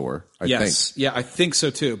kills Thor. I think. Yeah, I think so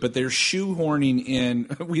too. But they're shoehorning in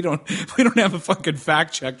we don't have a fucking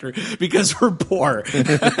fact checker because we're poor.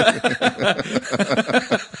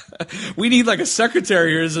 We need a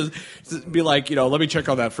secretary here to be like, let me check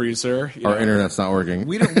on that for you, sir. Our internet's not working.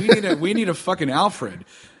 We need a fucking Alfred.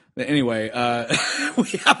 Anyway, we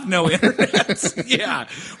have no internet. Yeah,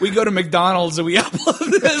 we go to McDonald's and we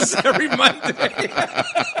upload this every Monday.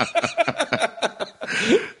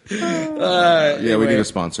 Yeah, we need a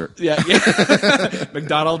sponsor. Yeah.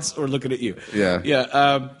 McDonald's, we're looking at you. Yeah.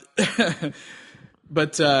 Yeah.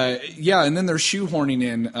 But and then they're shoehorning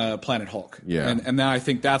in Planet Hulk. Yeah. And then I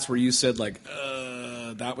think that's where you said, like,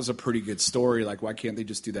 that was a pretty good story. Like, why can't they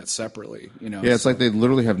just do that separately? You know? Yeah, it's like they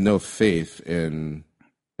literally have no faith in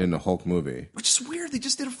the Hulk movie. Which is weird. They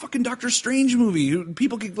just did a fucking Doctor Strange movie who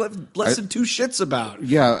people give less than two shits about.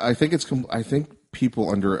 Yeah, I think I think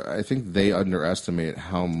they underestimate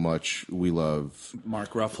how much we love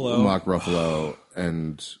Mark Ruffalo.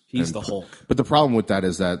 And he's the Hulk. But the problem with that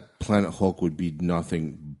is that Planet Hulk would be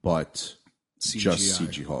nothing but CGI. just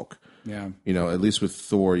CG Hulk. Yeah. You know, at least with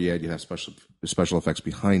Thor, yeah, you'd have special effects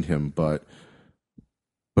behind him, but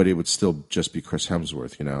it would still just be Chris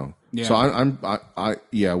Hemsworth, you know. Yeah.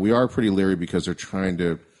 So we are pretty leery because they're trying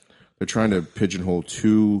to pigeonhole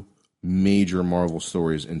two major Marvel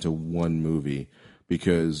stories into one movie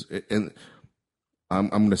because and I'm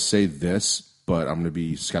going to say this, but I'm going to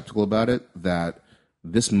be skeptical about it, that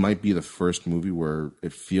this might be the first movie where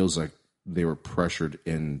it feels like they were pressured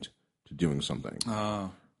into doing something.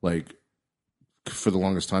 Like, for the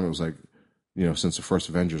longest time, it was like, you know, since the first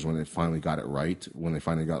Avengers, when they finally got it right, when they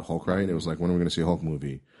finally got Hulk right, it was like, when are we going to see a Hulk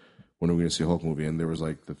movie? When are we going to see a Hulk movie? And there was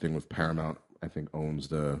like the thing with Paramount, I think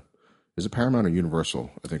owns is it Paramount or Universal?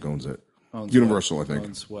 I think owns it. Universal, I think.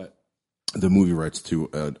 Owns what? The movie rights to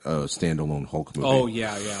a standalone Hulk movie. Oh,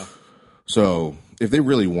 yeah. So if they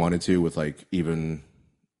really wanted to, with like even,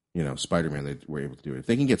 you know, Spider-Man, they were able to do it. If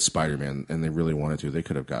they can get Spider-Man and they really wanted to, they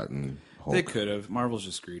could have gotten Hulk. They could have. Marvel's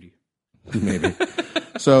just greedy. Maybe.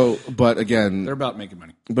 So, but again, they're about making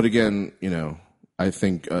money. But again, you know, I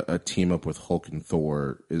think a team up with Hulk and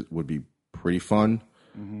Thor would be pretty fun.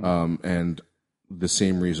 Mm-hmm. And the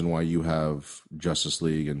same reason why you have Justice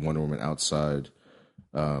League and Wonder Woman outside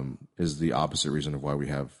is the opposite reason of why we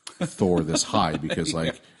have Thor this high, because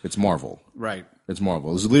like it's Marvel. Right. It's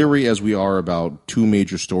Marvel. As leery as we are about two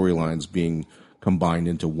major storylines being combined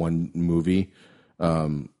into one movie,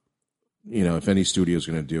 you know, if any studio is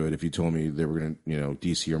going to do it, if you told me they were going to, you know,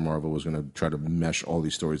 DC or Marvel was going to try to mesh all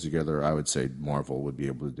these stories together, I would say Marvel would be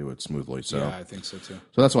able to do it smoothly. So yeah, I think so too.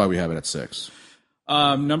 So that's why we have it at 6.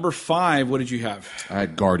 Number 5, what did you have? I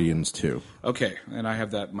had Guardians 2. Okay, and I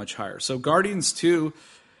have that much higher. So Guardians 2,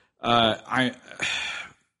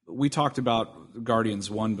 we talked about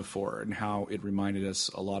Guardians 1 before and how it reminded us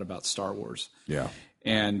a lot about Star Wars. Yeah.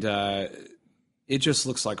 And it just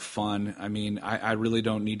looks like fun. I mean, I really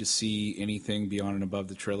don't need to see anything beyond and above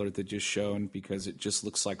the trailer that just shown, because it just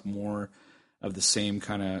looks like more of the same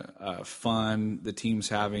kind of fun the team's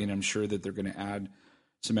having. I'm sure that they're going to add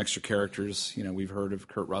some extra characters. You know, we've heard of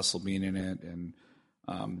Kurt Russell being in it, and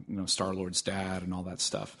you know, Star-Lord's dad and all that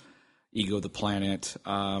stuff. Ego the Planet.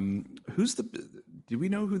 Do we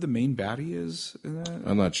know who the main baddie is in that?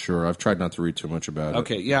 I'm not sure. I've tried not to read too much about it.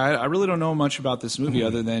 Okay, yeah, I really don't know much about this movie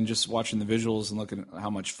other than just watching the visuals and looking at how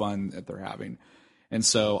much fun that they're having. And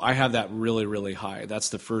so I have that really, really high. That's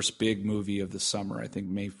the first big movie of the summer, I think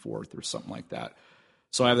May 4th or something like that.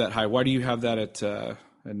 So I have that high. Why do you have that at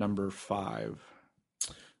number 5?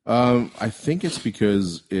 I think it's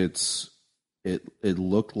because it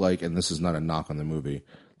looked like, and this is not a knock on the movie,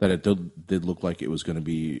 that it did look like it was going to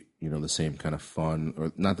be, you know, the same kind of fun,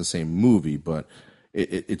 or not the same movie, but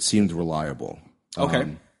it seemed reliable.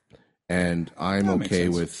 Okay. And I'm okay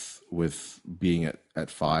with being at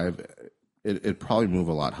 5. It'd probably move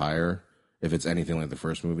a lot higher if it's anything like the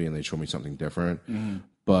first movie and they show me something different. Mm-hmm.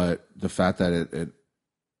 But the fact that it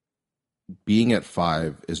being at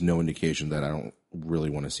 5 is no indication that I don't really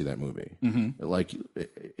want to see that movie. Mm-hmm. Like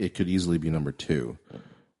it could easily be number 2.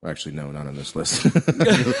 Actually, no, not on this list.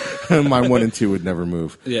 My 1 and 2 would never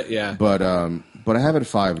move. Yeah. But I have it at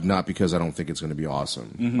 5 not because I don't think it's going to be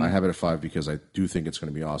awesome. Mm-hmm. I have it at 5 because I do think it's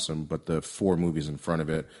going to be awesome. But the 4 movies in front of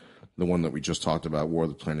it, the one that we just talked about, War of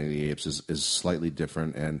the Planet of the Apes, is slightly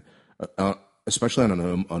different, and especially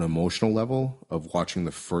on an emotional level of watching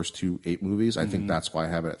the first 2 ape movies. I think that's why I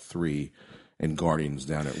have it at 3 and Guardians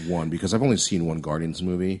down at 1, because I've only seen one Guardians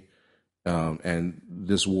movie. And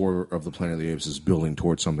this War of the Planet of the Apes is building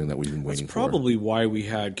towards something that we've been waiting for. That's probably why we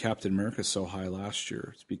had Captain America so high last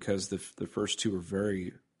year. It's because the first 2 were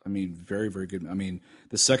very, very, very good. I mean,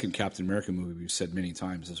 the second Captain America movie, we've said many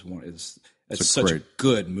times, is such a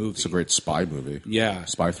good movie. It's a great spy movie. Yeah.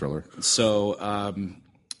 Spy thriller. So, I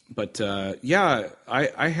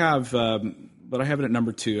have, but I have it at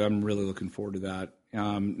number 2. I'm really looking forward to that.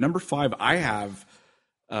 Number 5, I have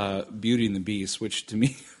Beauty and the Beast, which to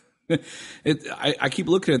me, I keep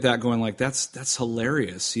looking at that going like, that's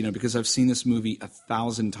hilarious, you know, because I've seen this movie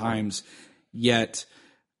 1,000 times, yet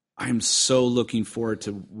I'm so looking forward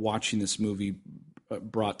to watching this movie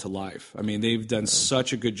brought to life. I mean, they've done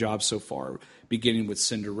such a good job so far, beginning with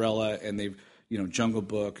Cinderella, and they've Jungle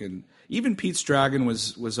Book, and even Pete's Dragon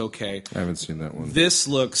was okay. I haven't seen that one. This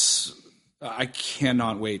looks. I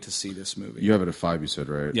cannot wait to see this movie. You have it at 5, you said,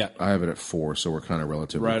 right? Yeah. I have it at 4, so we're kind of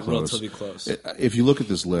relatively close. Relatively close. If you look at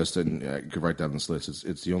this list, and you could write down this list,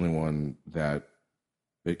 it's the only one that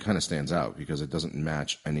it kind of stands out because it doesn't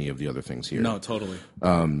match any of the other things here. No, totally.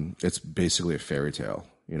 It's basically a fairy tale,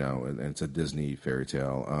 and it's a Disney fairy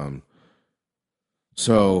tale.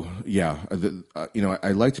 So yeah,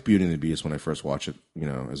 I liked Beauty and the Beast when I first watched it,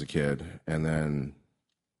 as a kid, and then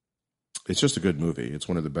it's just a good movie. It's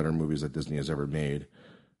one of the better movies that Disney has ever made.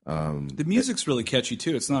 The music's really catchy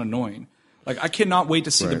too. It's not annoying. Like I cannot wait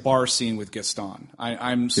to see the bar scene with Gaston.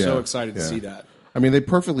 I'm so excited to see that. I mean, they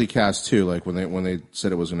perfectly cast too. Like when they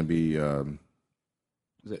said it was going to be,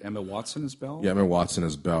 is it Emma Watson as Belle? Yeah, Emma Watson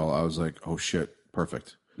as Belle. I was like, oh shit,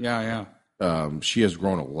 perfect. Yeah. She has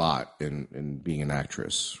grown a lot in being an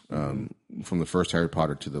actress. From the first Harry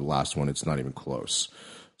Potter to the last one, it's not even close.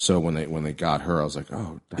 So when they got her, I was like,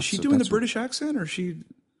 oh, is she doing the British accent, or is she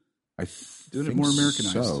doing it more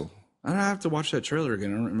Americanized? So. I have to watch that trailer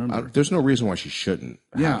again. I don't remember. There's no reason why she shouldn't.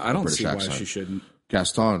 Yeah, I don't British see accent. why she shouldn't.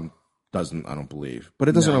 Gaston doesn't, I don't believe, but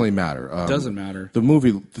it doesn't really matter. Doesn't matter. The movie,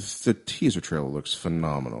 the teaser trailer looks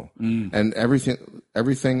phenomenal, and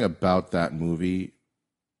everything about that movie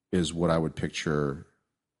is what I would picture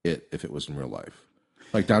it if it was in real life,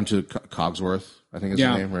 like down to Cogsworth, I think is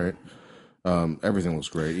the name, right? Everything looks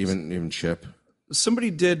great, even Chip. Somebody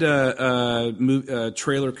did a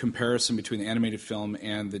trailer comparison between the animated film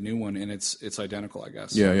and the new one, and it's identical, I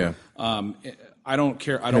guess. Yeah. I don't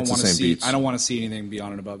care. I don't want to see. beats. I don't want to see anything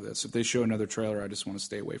beyond and above this. If they show another trailer, I just want to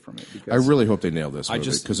stay away from it. Because I really hope they nail this movie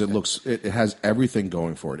because it has everything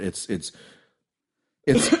going for it. It's.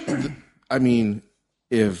 I mean,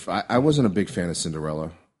 if I wasn't a big fan of Cinderella,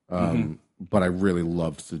 but I really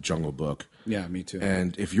loved The Jungle Book. Yeah, me too.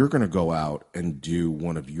 And if you're going to go out and do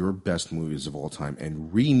one of your best movies of all time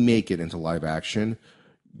and remake it into live action,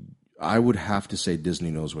 I would have to say Disney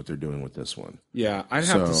knows what they're doing with this one. Yeah, I'd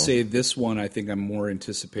have to say this one I think I'm more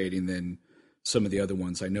anticipating than some of the other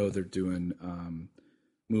ones. I know they're doing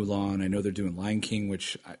Mulan. I know they're doing Lion King,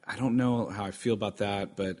 which I don't know how I feel about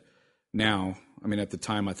that. But now, I mean, at the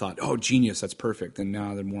time I thought, oh, genius, that's perfect. And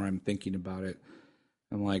now the more I'm thinking about it,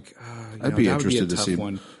 I'm like, I'd be interested to see.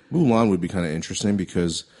 One. Mulan would be kind of interesting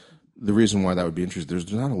because the reason why that would be interesting,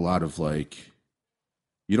 there's not a lot of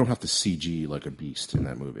you don't have to CG like a beast in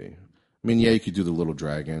that movie. I mean, yeah, you could do the little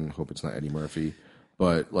dragon. Hope it's not Eddie Murphy,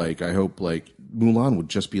 but I hope Mulan would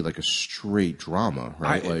just be a straight drama,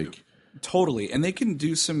 right? Totally, and they can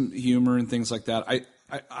do some humor and things like that.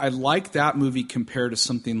 I like that movie compared to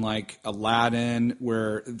something like Aladdin,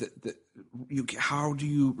 where how do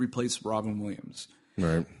you replace Robin Williams?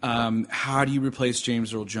 Right. How do you replace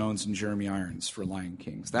James Earl Jones and Jeremy Irons for Lion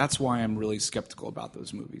Kings? That's why I'm really skeptical about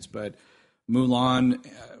those movies. But Mulan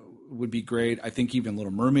would be great. I think even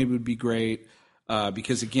Little Mermaid would be great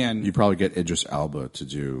because, again... You probably get Idris Elba to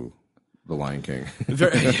do the Lion King.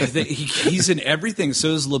 He's in everything.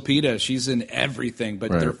 So is Lupita. She's in everything.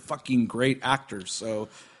 But they're fucking great actors. So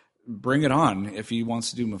bring it on. If he wants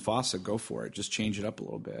to do Mufasa, go for it. Just change it up a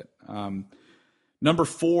little bit. Number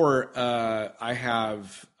 4, I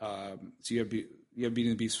have. So you have Beauty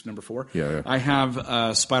and the Beast. Number 4. Yeah. I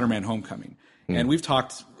have Spider-Man: Homecoming, and we've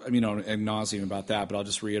talked, ad nauseum about that. But I'll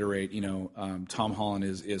just reiterate. Tom Holland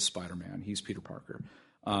is Spider-Man. He's Peter Parker.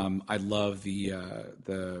 I love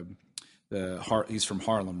the he's from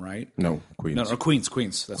Harlem, right? No, Queens. No, Queens.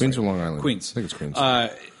 That's Queens right. or Long Island. Queens. I think it's Queens.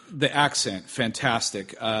 The accent,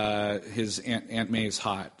 fantastic. His Aunt May is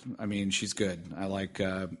hot. I mean, she's good. I like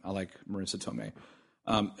Marissa Tomei.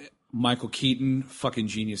 Michael Keaton, fucking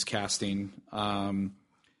genius casting. I'm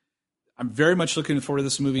very much looking forward to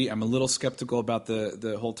this movie. I'm a little skeptical about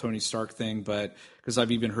the whole Tony Stark thing, but because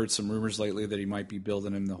I've even heard some rumors lately that he might be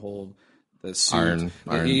building him the suit. Iron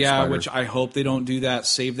yeah, Spider. which I hope they don't do that.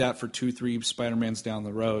 Save that for 2-3 Spider-Mans down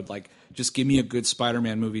the road. Just give me a good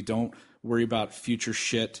Spider-Man movie. Don't worry about future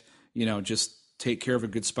shit. Just take care of a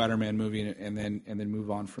good Spider-Man movie and then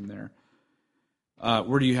move on from there.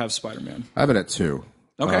 Where do you have Spider-Man? I have it at 2.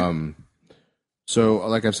 Okay. So,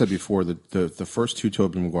 like I've said before, the first 2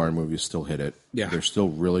 Tobey Maguire movies still hit it. Yeah. They're still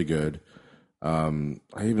really good. I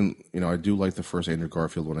do like the first Andrew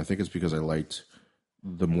Garfield one. I think it's because I liked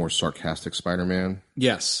the more sarcastic Spider-Man.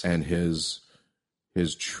 Yes. And his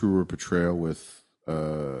truer portrayal with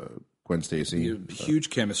Gwen Stacy.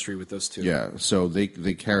 Huge chemistry with those two. Yeah, so they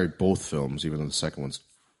carried both films, even though the second one's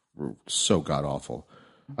were so god awful.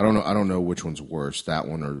 I don't know which one's worse, that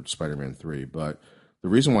one or Spider-Man 3, but The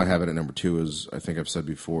reason why I have it at number 2 is, I think I've said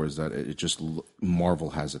before, is that it just,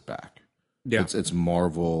 Marvel has it back. Yeah. It's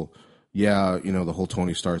Marvel. Yeah, the whole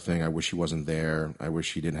Tony Stark thing. I wish he wasn't there. I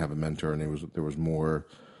wish he didn't have a mentor, and there was more,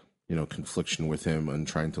 confliction with him and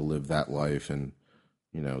trying to live that life and,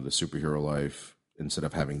 the superhero life instead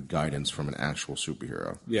of having guidance from an actual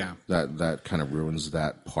superhero. Yeah. That kind of ruins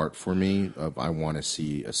that part for me. I want to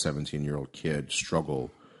see a 17-year-old kid struggle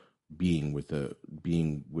being with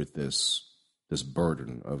this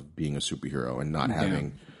burden of being a superhero and not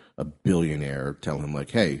having a billionaire tell him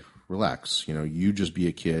like, hey, relax, you just be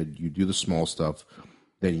a kid, you do the small stuff,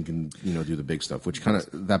 then you can, do the big stuff, which kind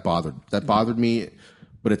of, that bothered me,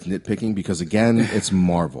 but it's nitpicking because, again, it's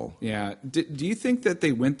Marvel. Yeah. Do you think that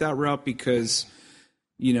they went that route because,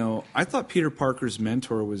 I thought Peter Parker's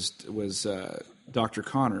mentor was Dr.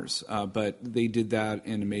 Connors, but they did that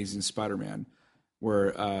in Amazing Spider-Man,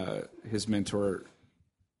 where his mentor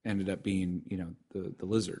ended up being, the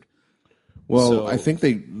Lizard. Well, So- I think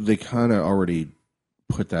they kind of already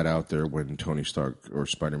put that out there when Tony Stark or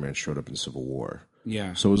Spider-Man showed up in Civil War.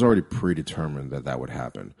 Yeah. So it was already predetermined that would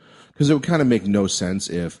happen. Because it would kind of make no sense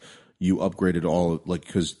if you upgraded all, like,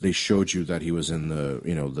 because they showed you that he was in the,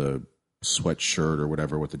 the sweatshirt or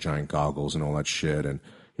whatever with the giant goggles and all that shit. And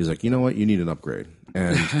he's like, you know what? You need an upgrade.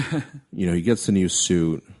 And, he gets the new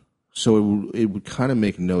suit. So it would kind of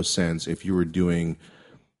make no sense if you were doing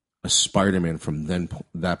a Spider-Man from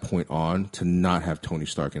that point on to not have Tony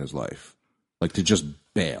Stark in his life. Like, to just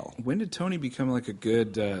bail. When did Tony become like a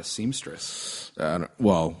good seamstress?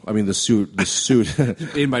 Well, I mean, the suit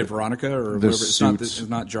Made by Veronica or whoever. It's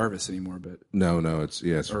not Jarvis anymore, but no, it's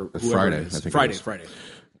or Friday. it is. I think Friday. it is. Friday.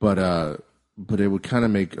 But it would kind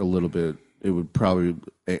of make a little bit. It would probably.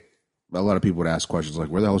 A lot of people would ask questions like,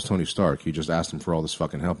 "Where the hell is Tony Stark? You just asked him for all this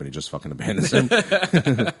fucking help, and he just fucking abandons him."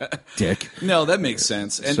 Dick. No, that makes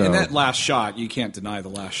sense. And, So- and that last shot, you can't deny the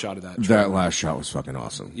last shot of that. That trailer. last shot was fucking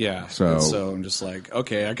awesome. Yeah. So, And so I'm just like,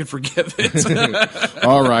 okay, I can forgive it.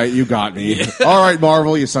 all right, you got me. All right,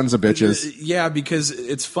 Marvel, you sons of bitches. Yeah, because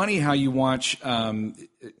it's funny how you watch,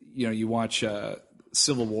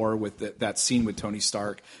 Civil War with that scene with Tony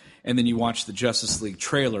Stark, and then you watch the Justice League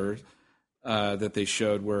trailer that they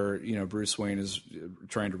showed where Bruce Wayne is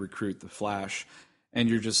trying to recruit the Flash, and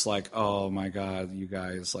you're just like, oh my god, you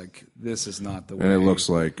guys, like this is not the way. And it looks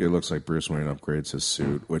like Bruce Wayne upgrades his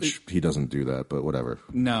suit, which he doesn't do that, but whatever.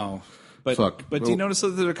 No. But Fuck. But do you notice that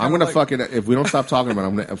they're kind I'm gonna like, fucking, if we don't stop talking about it,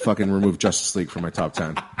 I'm gonna fucking remove Justice League from my top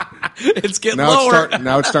 10. it's getting lower.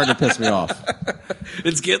 Now it's starting to piss me off.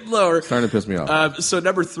 It's getting lower. Starting to piss me off. So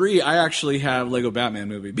number 3, I actually have Lego Batman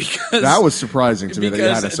movie because That was surprising to me that you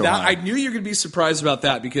had it so high. I knew you were going to be surprised about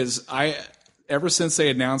that because ever since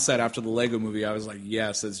they announced that after the Lego movie, I was like,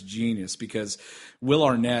 yes, that's genius because Will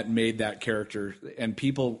Arnett made that character and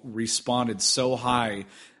people responded so high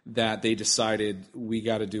that they decided we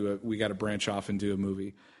got to branch off and do a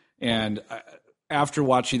movie. And after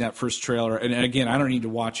watching that first trailer, and again, I don't need to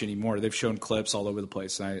watch anymore. They've shown clips all over the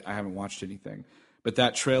place, and I haven't watched anything. But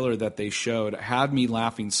that trailer that they showed had me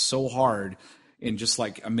laughing so hard in just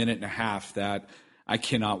like a minute and a half that I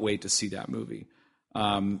cannot wait to see that movie.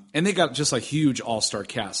 And they got just a huge all-star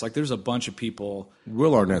cast. Like there's a bunch of people.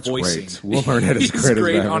 Will Arnett's voicing. great. Will Arnett is He's great.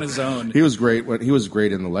 great as on his own. He was great. He was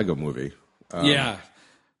great in the Lego movie. Yeah.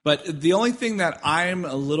 But the only thing that I'm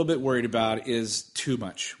a little bit worried about is too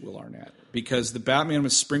much Will Arnett because the Batman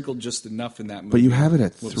was sprinkled just enough in that movie. But you have it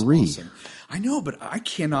at was 3. awesome. I know, but I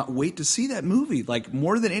cannot wait to see that movie. Like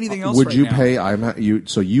more than anything else. Would right you now. pay IMAX?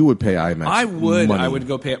 So you would pay IMAX? I would. money. I would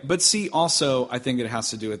go pay. But see, also, I think it has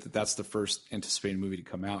to do with that. That's the first anticipated movie to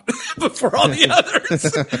come out before all the others.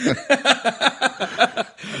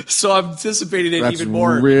 So I'm anticipating it even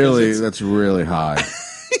more. That's really high.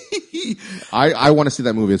 I want to see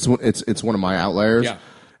that movie. It's one of my outliers. Yeah.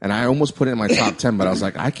 And I almost put it in my top 10, but I was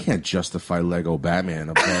like, I can't justify Lego Batman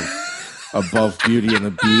above Beauty and the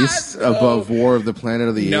Beast, above War of the Planet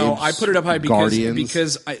of the Apes. No, I put it up high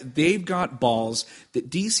Guardians. they've got balls that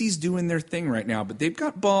DC's doing their thing right now, but they've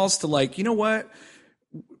got balls to like, you know what?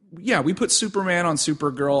 Yeah, we put Superman on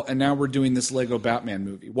Supergirl, and now we're doing this Lego Batman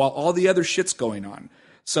movie while all the other shit's going on.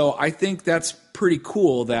 So I think that's pretty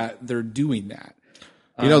cool that they're doing that.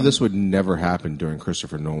 This would never happen during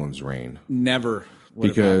Christopher Nolan's reign. Never.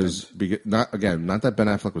 Because not that Ben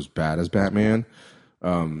Affleck was bad as Batman.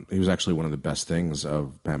 He was actually one of the best things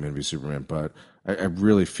of Batman v Superman. But I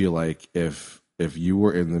really feel like if you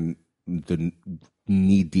were in the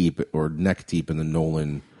knee deep or neck deep in the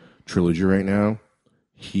Nolan trilogy right now,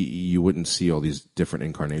 you wouldn't see all these different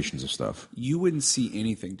incarnations of stuff. You wouldn't see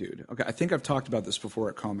anything, dude. Okay, I think I've talked about this before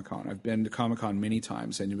at Comic-Con. I've been to Comic-Con many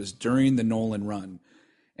times, and it was during the Nolan run.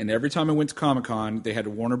 And every time I went to Comic-Con, they had a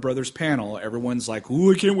Warner Brothers panel. Everyone's like,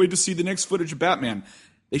 ooh, I can't wait to see the next footage of Batman.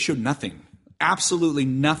 They showed nothing. Absolutely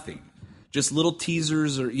nothing. Just little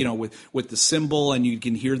teasers or, with the symbol and you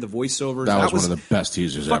can hear the voiceovers. That was one of the best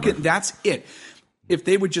teasers ever. That's it. If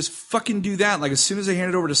they would just fucking do that, like as soon as they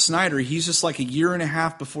hand it over to Snyder, he's just like a year and a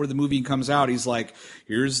half before the movie comes out. He's like,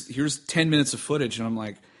 here's 10 minutes of footage. And I'm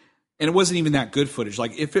like, and it wasn't even that good footage.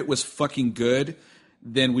 Like if it was fucking good,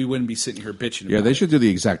 then we wouldn't be sitting here bitching about it. Yeah, they should do the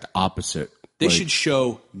exact opposite. They should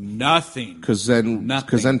show nothing. Because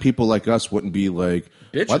then people like us wouldn't be like,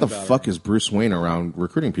 bitching why the fuck is Bruce Wayne around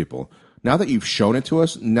recruiting people? Now that you've shown it to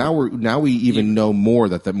us, now we even know more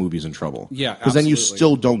that movie's in trouble. Yeah, because then you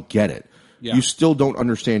still don't get it. Yeah. You still don't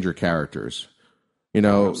understand your characters.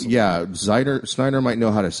 Yeah, Snyder might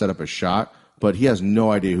know how to set up a shot, but he has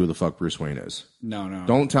no idea who the fuck Bruce Wayne is. No.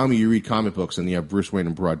 Don't tell me you read comic books and you have Bruce Wayne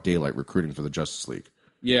in broad daylight recruiting for the Justice League.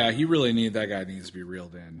 Yeah, that guy needs to be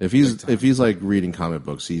reeled in. If he's like reading comic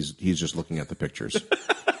books, he's just looking at the pictures.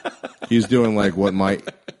 He's doing like what my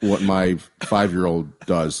 5-year-old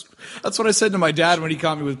does. That's what I said to my dad when he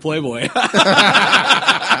caught me with Playboy.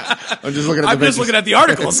 I'm just looking at the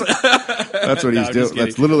articles. That's what he's doing.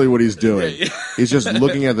 That's literally what he's doing. He's just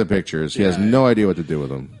looking at the pictures. He has no idea what to do with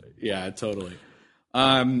them. Yeah, totally.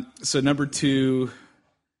 So number 2,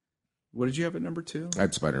 what did you have at number 2? I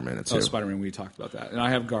had Spider-Man at 2. Oh, Spider-Man, we talked about that. And I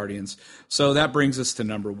have Guardians. So that brings us to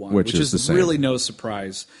number 1, which is the same. Really no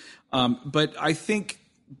surprise. But I think,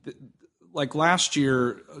 like last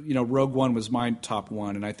year, Rogue One was my top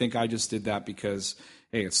 1, and I think I just did that because,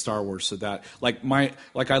 hey, it's Star Wars, so that I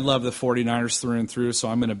love the 49ers through and through, so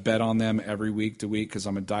I'm going to bet on them every week to week because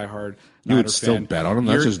I'm a diehard You would Niner still fan. bet on them?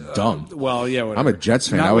 That's just dumb. Well, yeah, whatever. I'm a Jets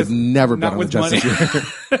fan. I would never bet on the Jets this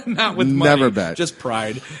year. Not with never money, bet. Just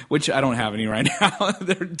pride, which I don't have any right now.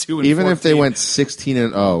 They're 2-14. Even if they went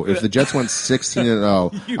 16-0, if the Jets went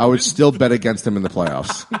 16-0, I would still bet against them in the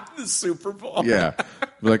playoffs. The Super Bowl. Yeah.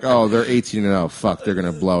 Be like, oh, they're 18-0. Fuck, they're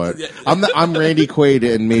gonna blow it. I'm Randy Quaid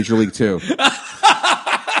in Major League 2.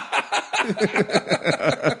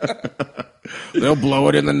 They'll blow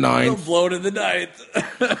it in the ninth.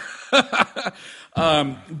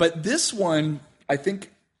 But this one, I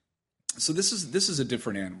think. So this is a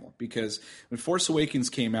different animal because when Force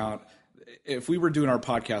Awakens came out, if we were doing our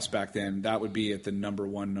podcast back then, that would be at the number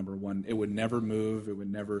one. It would never move. It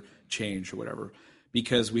would never change or whatever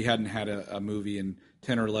because we hadn't had a movie in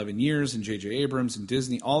 10 or 11 years, and J.J. Abrams and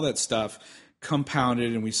Disney, all that stuff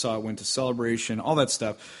compounded, and we saw it went to Celebration, all that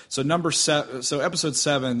stuff. So episode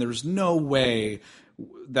 7, there's no way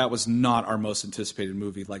that was not our most anticipated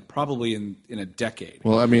movie, like probably in a decade.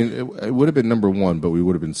 Well, I mean, it would have been number 1, but we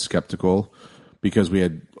would have been skeptical because we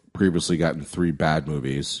had previously gotten 3 bad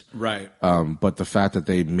movies. Right. But the fact that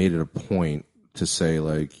they made it a point to say,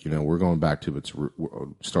 like, we're going back to its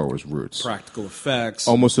Star Wars roots. Practical effects.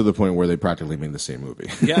 Almost to the point where they practically made the same movie.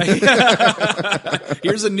 Yeah.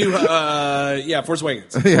 Here's a new, Force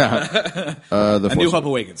Awakens. Yeah. New Hope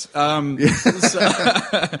Awakens.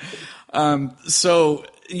 So,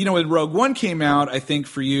 when Rogue One came out, I think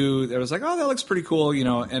for you, it was like, oh, that looks pretty cool,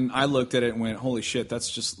 and I looked at it and went, holy shit, that's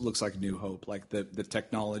just looks like New Hope, like the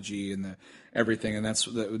technology and the everything, and that's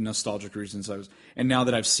the nostalgic reasons and now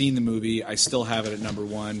that I've seen the movie, I still have it at number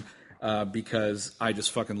 1 because I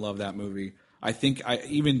just fucking love that movie. I think I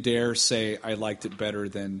even dare say I liked it better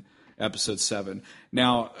than Episode 7.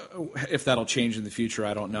 Now, if that'll change in the future,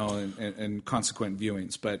 I don't know, and consequent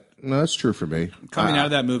viewings. But no, that's true for me. Coming out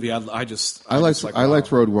of that movie, I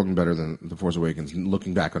liked Rogue One better than The Force Awakens.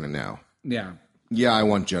 Looking back on it now, yeah, I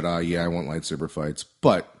want Jedi, yeah, I want lightsaber fights,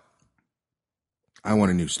 but I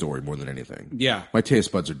want a new story more than anything. Yeah, my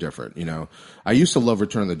taste buds are different. I used to love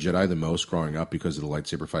Return of the Jedi the most growing up because of the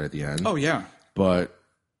lightsaber fight at the end. Oh yeah, but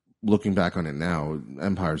looking back on it now,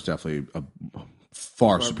 Empire's definitely a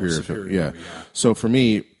far superior film. Yeah. So for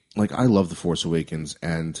me, like, I love The Force Awakens,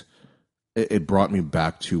 and it brought me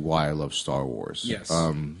back to why I love Star Wars. Yes.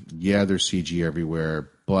 There's CG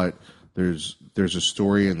everywhere, but there's a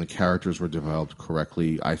story, and the characters were developed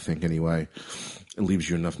correctly, I think, anyway. It leaves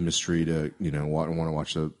you enough mystery to, want to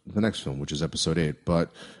watch the next film, which is Episode 8.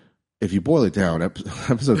 But if you boil it down,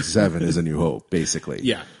 Episode 7 is A New Hope, basically.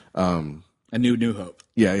 Yeah. A new hope.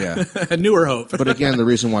 Yeah. A newer hope. But again, the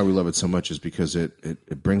reason why we love it so much is because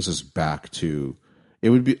it brings us back to, it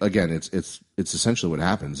would be, again, it's essentially what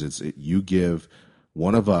happens. You give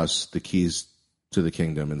one of us the keys to the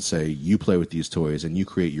kingdom and say, you play with these toys and you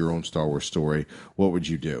create your own Star Wars story. What would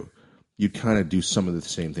you do? You'd kind of do some of the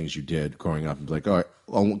same things you did growing up and be like, all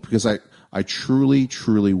right, because I truly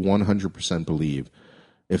 100% believe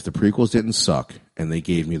if the prequels didn't suck and they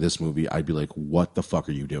gave me this movie, I'd be like, what the fuck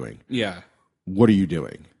are you doing? Yeah. what are you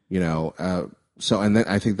doing? So, and then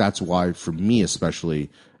I think that's why, for me especially,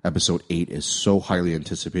 episode 8 is so highly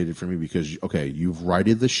anticipated for me because, okay, you've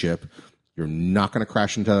righted the ship. You're not going to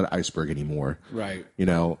crash into that iceberg anymore. Right.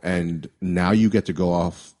 And now you get to go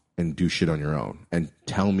off and do shit on your own and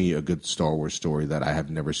tell me a good Star Wars story that I have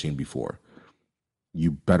never seen before.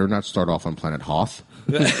 You better not start off on planet Hoth.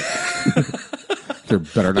 There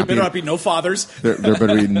better not be no fathers. There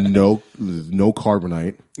better be no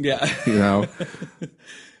carbonite. Yeah.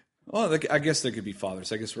 Well, I guess there could be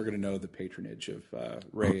fathers. I guess we're going to know the patronage of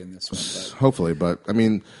Rey in this one. But. Hopefully, but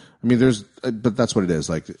but that's what it is.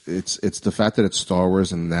 Like it's the fact that it's Star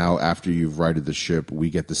Wars, and now after you've righted the ship, we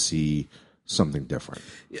get to see something different.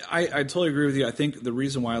 Yeah, I totally agree with you. I think the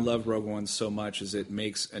reason why I love Rogue One so much is it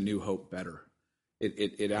makes A New Hope better.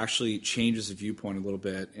 It actually changes the viewpoint a little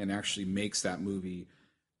bit and actually makes that movie,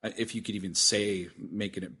 if you could even say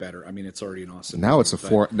making it better. I mean, it's already an awesome now movie, it's a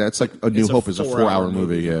 4. That's like A New Hope is a 4-hour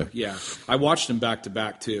movie. Yeah. I watched them back to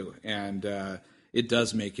back too, and it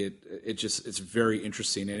does make it's very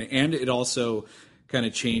interesting, and it also kind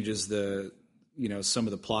of changes the some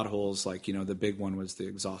of the plot holes. Like the big one was the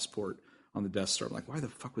exhaust port on the Death Star. I'm like, why the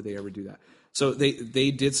fuck would they ever do that? So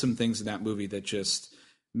they did some things in that movie that just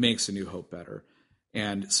makes A New Hope better.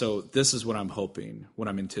 And so this is what I'm hoping, what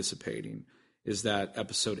I'm anticipating, is that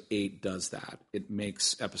episode 8 does that. It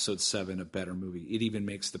makes episode 7 a better movie. It even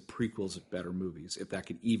makes the prequels better movies, if that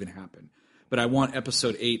could even happen. But I want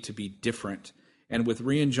episode 8 to be different. And with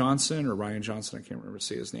Rian Johnson, I can't remember to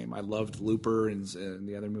say his name. I loved Looper and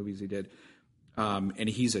the other movies he did. And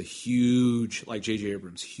he's a huge, like J.J.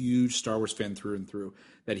 Abrams, huge Star Wars fan through and through,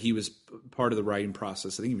 that he was part of the writing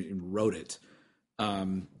process. I think he even wrote it.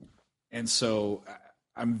 And so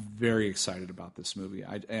I'm very excited about this movie.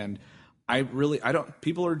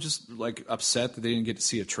 People are just like upset that they didn't get to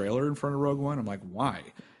see a trailer in front of Rogue One. I'm like, why?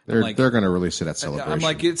 They're going to release it at Celebration. I'm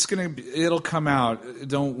like, it'll come out.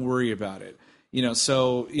 Don't worry about it.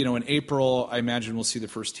 So in April, I imagine we'll see the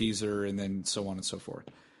first teaser and then so on and so forth.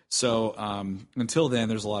 So until then,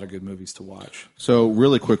 there's a lot of good movies to watch. So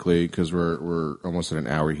really quickly, because we're almost at an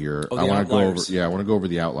hour here, I want to go over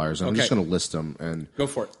the outliers. And I'm just going to list them. And go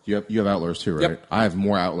for it. You have outliers too, right? Yep. I have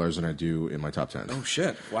more outliers than I do in my top 10. Oh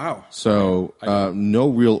shit! Wow. So no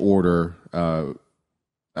real order. I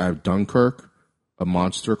have Dunkirk, A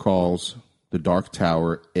Monster Calls, The Dark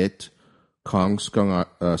Tower, It, Kong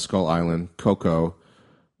Skull Island, Coco,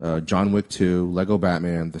 John Wick 2, Lego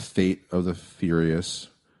Batman, The Fate of the Furious,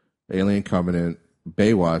 Alien Covenant,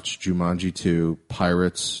 Baywatch, Jumanji 2,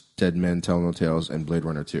 Pirates, Dead Men Tell No Tales, and Blade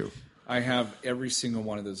Runner 2. I have every single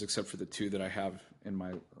one of those except for the 2 that I have in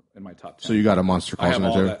my top 10. So you got A Monster Calls in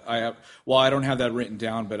there too? I don't have that written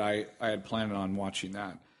down, but I had planned on watching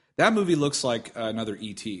that. That movie looks like another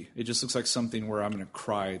E.T. It just looks like something where I'm going to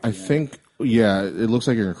cry at the end. It looks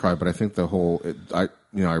like you're going to cry, but I think I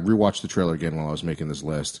rewatched the trailer again while I was making this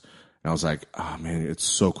list. And I was like, oh, man, it's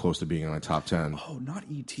so close to being in my top 10. Oh, not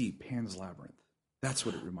E.T., Pan's Labyrinth. That's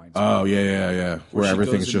what it reminds me of. Oh, yeah. Where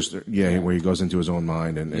everything's just, where he goes into his own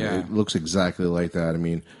mind. And it looks exactly like that. I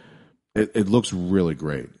mean, it looks really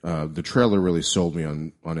great. The trailer really sold me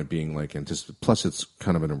on it being like, plus it's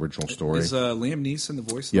kind of an original story. Is Liam Neeson the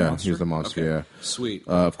voice of the monster? Yeah, he's the monster, okay. yeah. Sweet.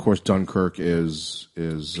 Of course, Dunkirk is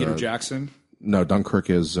Peter Jackson? No, Dunkirk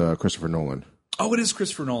is Christopher Nolan. Oh, it is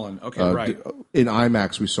Christopher Nolan. Okay, right. In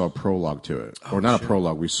IMAX, we saw a prologue to it. Or not a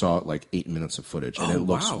prologue. We saw like 8 minutes of footage. And it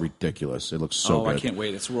looks ridiculous. It looks so good. I can't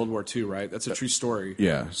wait. It's World War II, right? That's a true story.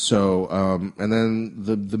 Yeah. So, and then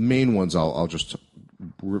the main ones I'll just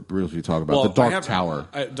briefly talk about. The Dark Tower.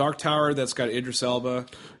 Dark Tower, that's got Idris Elba.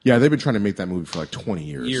 Yeah, they've been trying to make that movie for like 20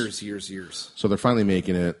 years. Years. So they're finally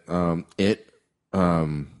making it.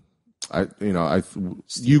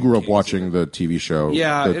 You grew up watching the TV show, the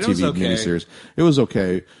TV miniseries. It was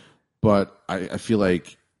okay, but I feel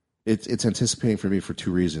like it's anticipating for me for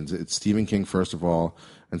 2 reasons. It's Stephen King, first of all,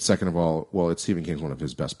 and second of all, it's Stephen King's one of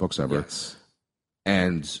his best books ever,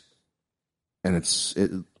 and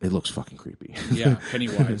it looks fucking creepy. Yeah,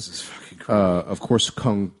 Pennywise is fucking creepy. Of course,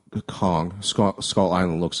 Kong Skull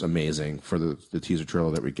Island looks amazing for the teaser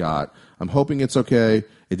trailer that we got. I'm hoping it's okay.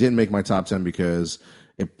 It didn't make my top 10 because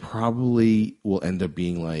it probably will end up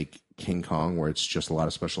being like King Kong, where it's just a lot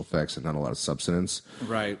of special effects and not a lot of substance.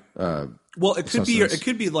 Right. It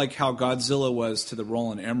could be like how Godzilla was to the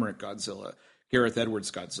Roland Emmerich Godzilla, Gareth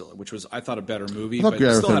Edwards Godzilla, which was, I thought, a better movie, but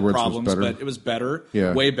it still had problems, but it was better,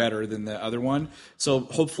 way better than the other one. So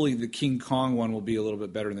hopefully the King Kong one will be a little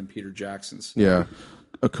bit better than Peter Jackson's. Yeah.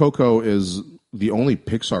 Coco is the only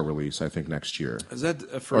Pixar release, I think, next year. Is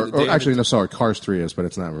that for the Day Cars 3 is, but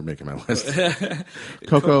it's not making my list.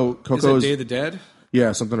 Coco is that Day of the Dead?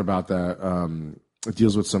 Yeah, something about that. It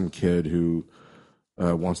deals with some kid who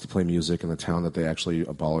wants to play music in the town that they actually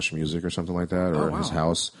abolish music or something like that, or his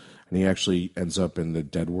house, and he actually ends up in the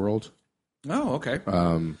dead world. Oh, okay.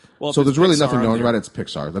 Well, so there's really nothing known about it. It's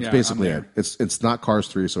Pixar. That's basically it. It's not Cars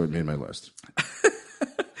 3, so it made my list.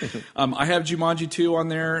 I have Jumanji 2 on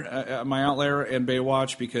there, my Outlier, and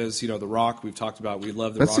Baywatch because The Rock. We've talked about. We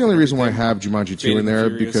love the Rock. That's the only reason why I have Jumanji 2 in there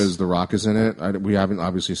because The Rock is in it. We haven't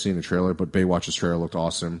obviously seen the trailer, but Baywatch's trailer looked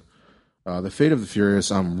awesome. The Fate of the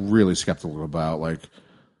Furious, I'm really skeptical about. Like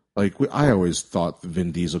I always thought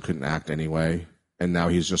Vin Diesel couldn't act anyway, and now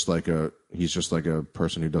he's just like a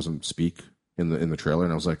person who doesn't speak in the trailer,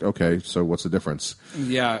 and I was like, okay, so what's the difference?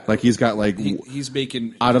 Yeah, like he's got like he's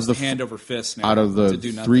making out of the hand over fist now out of the to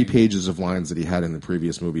do 3 pages of lines that he had in the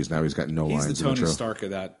previous movies. Now he's got no lines. He's the Tony in the Stark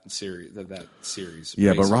of that series.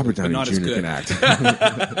 Yeah, but Robert Downey Jr. can act.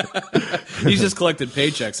 He's just collected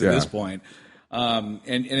paychecks at this point. And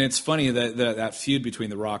it's funny that feud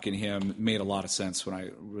between The Rock and him made a lot of sense when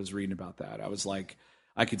I was reading about that. I was like,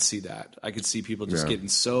 I could see that. I could see people just getting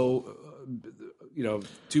so,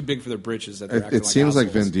 too big for their britches that they're acting it seems assholes.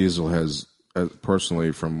 like Vin Diesel has,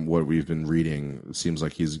 personally, from what we've been reading, it seems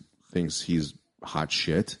like he thinks he's hot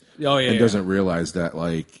shit. Oh, yeah, and doesn't realize that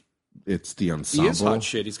it's the ensemble. He is hot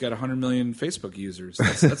shit. He's got 100 million Facebook users.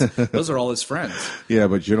 Those are all his friends. Yeah,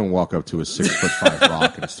 but you don't walk up to a 6'5"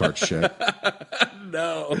 Rock and start shit.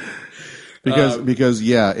 No. Because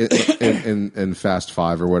in Fast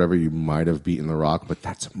 5 or whatever, you might have beaten The Rock, but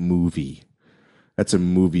that's a movie. That's a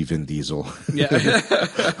movie, Vin Diesel. Yeah.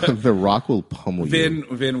 The Rock will pummel you.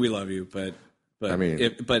 Vin, we love you, but I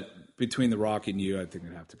mean, but between The Rock and you, I think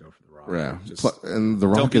I'd have to go for The Rock. Yeah. And The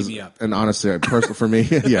Rock don't beat me up. And honestly, personally, for me,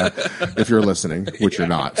 yeah, if you're listening, which you're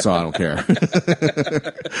not, so I don't care.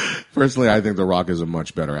 Personally, I think The Rock is a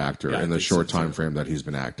much better actor in the short time frame that he's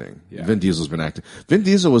been acting. Yeah. Vin Diesel's been acting. Vin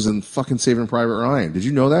Diesel was in fucking Saving Private Ryan. Did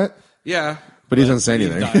you know that? Yeah. But he doesn't say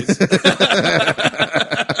anything.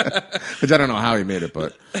 Which I don't know how he made it,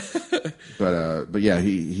 but yeah,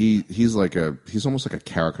 he's almost like a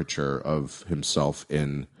caricature of himself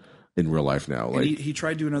in real life now. Like he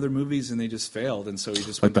tried doing other movies and they just failed, and so he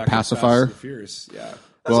just like went The back Pacifier. To Furious. Yeah.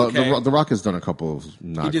 Well, okay. the Rock has done a couple of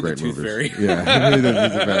not great Tooth movies. Fairy. Yeah, he did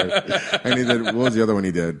Tooth Fairy. And he did. What was the other one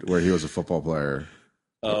he did where he was a football player?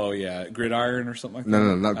 Oh yeah, Gridiron or something like that.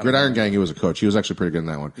 No, not Gridiron Gang. He was a coach. He was actually pretty good in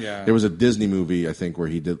that one. Yeah. There was a Disney movie I think where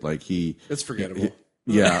he did It's forgettable.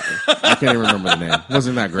 Yeah, I can't even remember the name. It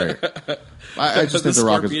wasn't that great. I just think The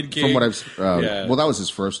Rock is, from what I've. Well, that was his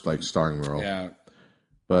first starring role. Yeah.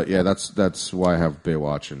 But yeah, that's why I have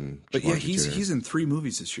Baywatch and. But yeah, he's in 3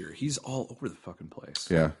 movies this year. He's all over the fucking place.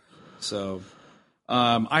 Yeah. So,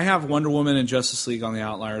 I have Wonder Woman and Justice League on the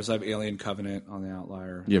Outliers. I have Alien Covenant on the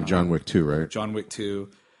Outlier. You have John Wick 2, right? John Wick 2,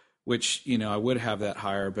 which I would have that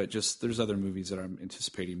higher, but just there's other movies that I'm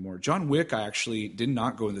anticipating more. John Wick, I actually did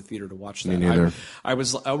not go in the theater to watch that. Me neither. I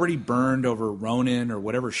was already burned over Ronin or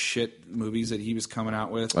whatever shit movies that he was coming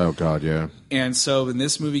out with. Oh God, yeah. And so when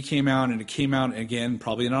this movie came out, and it came out again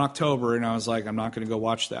probably in October, and I was like, I'm not going to go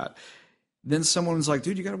watch that. Then someone was like,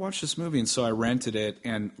 dude, you got to watch this movie. And so I rented it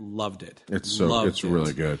and loved it. It's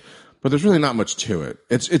really good. But there's really not much to it.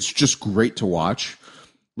 It's just great to watch.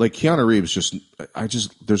 Like Keanu Reeves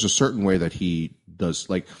there's a certain way that he does,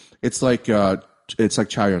 it's like Chow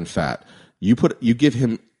Yun-Fat. You put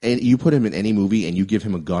him in any movie and you give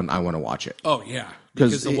him a gun, I want to watch it. Oh yeah.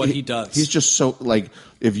 Because of what he does. He's just so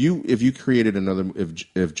if you created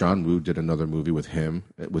if John Woo did another movie with him,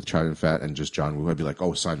 with Chow Yun-Fat and just John Woo, I'd be like,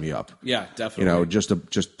 oh, sign me up. Yeah, definitely.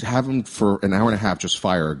 Just have him for an hour and a half, just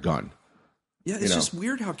fire a gun. Yeah, it's just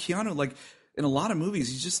weird how Keanu, in a lot of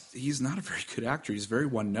movies, he's not a very good actor. He's very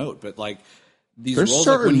one note, but these there's roles,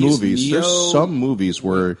 certain movies. Neo, there's some movies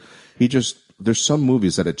where there's some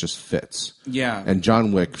movies that it just fits. Yeah, and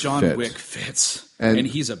John Wick fits, and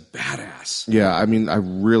he's a badass. Yeah, I mean, I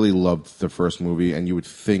really loved the first movie, and you would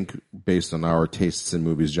think, based on our tastes in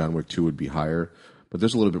movies, John Wick 2 would be higher. But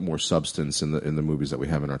there's a little bit more substance in the movies that we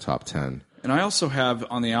have in our top 10. And I also have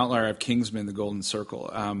on the Outlier, I have Kingsman: The Golden Circle.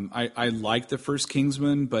 I liked the first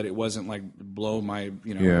Kingsman, but it wasn't blow my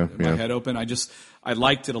my head open. I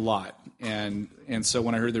liked it a lot, and so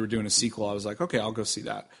when I heard they were doing a sequel, I was like, okay, I'll go see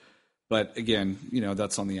that. But again,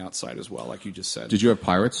 that's on the outside as well, like you just said. Did you have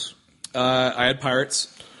Pirates? I had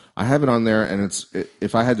Pirates. I have it on there, and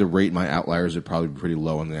if I had to rate my Outliers, it'd probably be pretty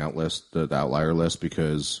low on the Outlier list,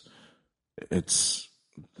 because it's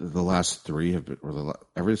the last 3 have been,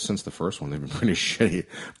 ever since the first one, they've been pretty shitty.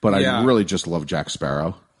 But I really just love Jack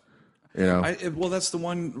Sparrow. Well, that's the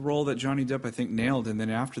one role that Johnny Depp, I think, nailed, and then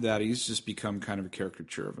after that, he's just become kind of a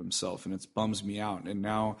caricature of himself, and it bums me out. And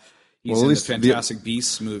now, He's Well, at in the least Fantastic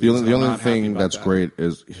Beasts movie. The only thing that's great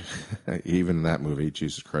is even in that movie,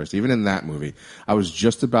 Jesus Christ, even in that movie, I was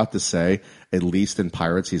just about to say, at least in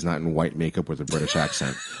Pirates, he's not in white makeup with a British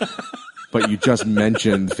accent. But you just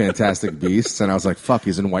mentioned Fantastic Beasts, and I was like, fuck,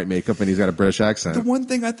 he's in white makeup and he's got a British accent. The one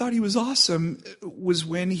thing I thought he was awesome was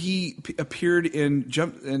when he appeared in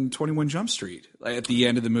 21 Jump Street at the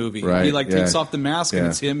end of the movie. Right, He takes off the mask and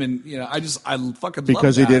it's him, and I fucking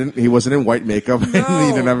because love that. he wasn't in white makeup and he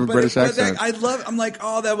didn't have a British accent. I'm like,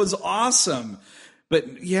 oh, that was awesome.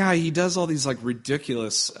 But yeah, he does all these like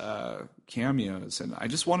ridiculous cameos, and I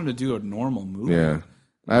just wanted to do a normal movie. Yeah.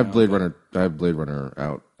 I have Blade Runner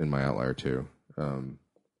out in my outlier too. I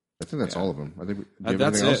think that's all of them. I think do you have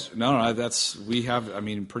that's anything it. else? No, we have. I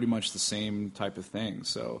mean, pretty much the same type of thing.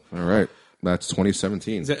 So all right, that's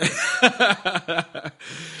 2017.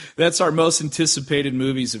 That's our most anticipated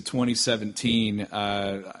movies of 2017.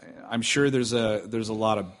 I'm sure there's a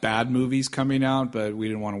lot of bad movies coming out, but we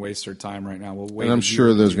didn't want to waste our time right now. We'll wait. And I'm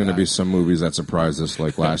sure there's going to be some movies that surprise us,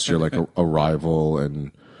 like last year, like Arrival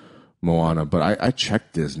and Moana. But I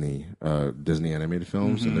checked Disney animated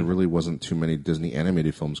films, and there really wasn't too many Disney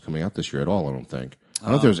animated films coming out this year at all. I don't think. I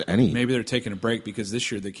don't know if there's any. Maybe they're taking a break because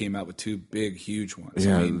this year they came out with two big, huge ones.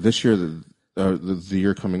 Yeah, this year, the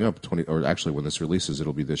year coming up, or actually when this releases,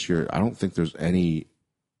 it'll be this year. I don't think there's any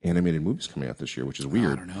animated movies coming out this year, which is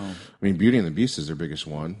weird. I don't know. I mean, Beauty and the Beast is their biggest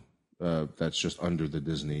one. That's just under the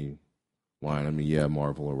Disney line. I mean, yeah,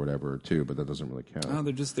 Marvel or whatever too, but that doesn't really count. No,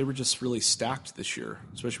 they were just really stacked this year,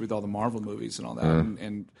 especially with all the Marvel movies and all that.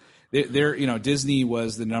 And they're Disney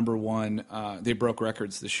was the number one. They broke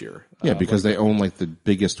records this year. Yeah, because they own like the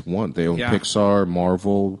biggest one. They own Pixar,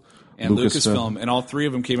 Marvel, and Lucasfilm, and all three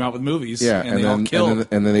of them came out with movies. Yeah, and they all killed.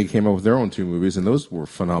 And then they came out with their own two movies, and those were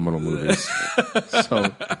phenomenal movies.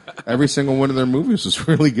 So every single one of their movies was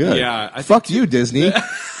really good. Yeah, fuck you, Disney.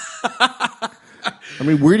 I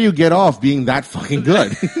mean, where do you get off being that fucking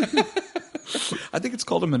good? I think it's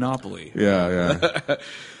called a monopoly. Yeah.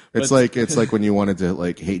 It's like when you wanted to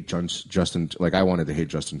like hate Justin. Like I wanted to hate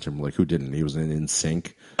Justin Timberlake. Who didn't? He was in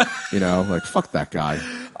NSYNC. Like fuck that guy.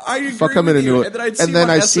 I agree fuck him with you. into it. And then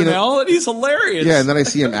I'd see him on SNL, and he's hilarious. Yeah, and then I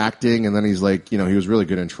see him acting, and then he's like, he was really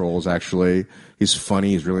good in Trolls. Actually, he's funny.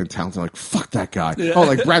 He's really talented. Like fuck that guy. Yeah. Oh,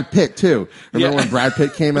 like Brad Pitt too. Remember when Brad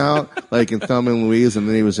Pitt came out, like in Thelma and Louise, and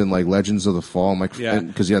then he was in like Legends of the Fall. I'm like,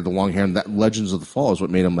 because he had the long hair, and that Legends of the Fall is what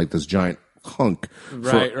made him like this giant hunk for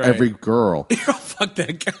every girl. Fuck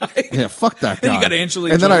that guy. Yeah, fuck that guy. Then you got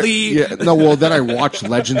Angelina Jolie. Then I watched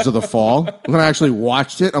Legends of the Fall. And then I actually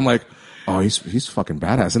watched it. I'm like, oh, he's fucking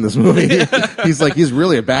badass in this movie. He's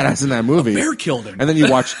really a badass in that movie. A bear killed him. And then you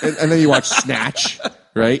watch Snatch,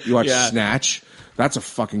 right? You watch Snatch. That's a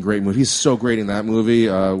fucking great movie. He's so great in that movie.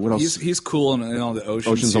 What else? He's cool in all the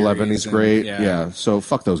Ocean's 11. He's great. Yeah. So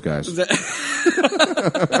fuck those guys.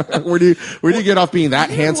 Where do you get off being that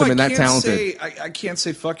handsome and that talented? I can't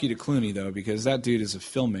say fuck you to Clooney though, because that dude is a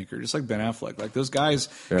filmmaker, just like Ben Affleck. Like those guys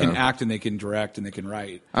can act and they can direct and they can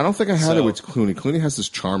write. I don't think I had it with Clooney. Clooney has this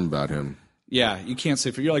charm about him. Yeah, you can't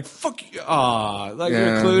say you're like fuck you.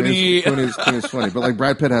 Clooney. Clooney's funny, but like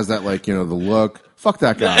Brad Pitt has that like the look. Fuck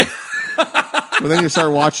that guy. But then you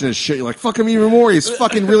start watching his shit, you're like, fuck him even more. He's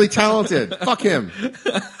fucking really talented. Fuck him.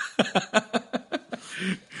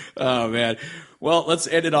 Oh, man. Well, let's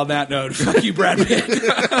end it on that note. Fuck you, Brad Pitt.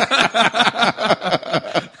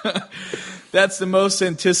 That's the most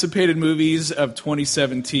anticipated movies of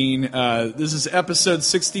 2017. This is episode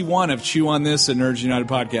 61 of Chew on This, a Nerds United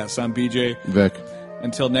podcast. I'm BJ. Vic.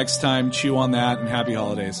 Until next time, chew on that and happy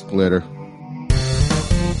holidays. Later.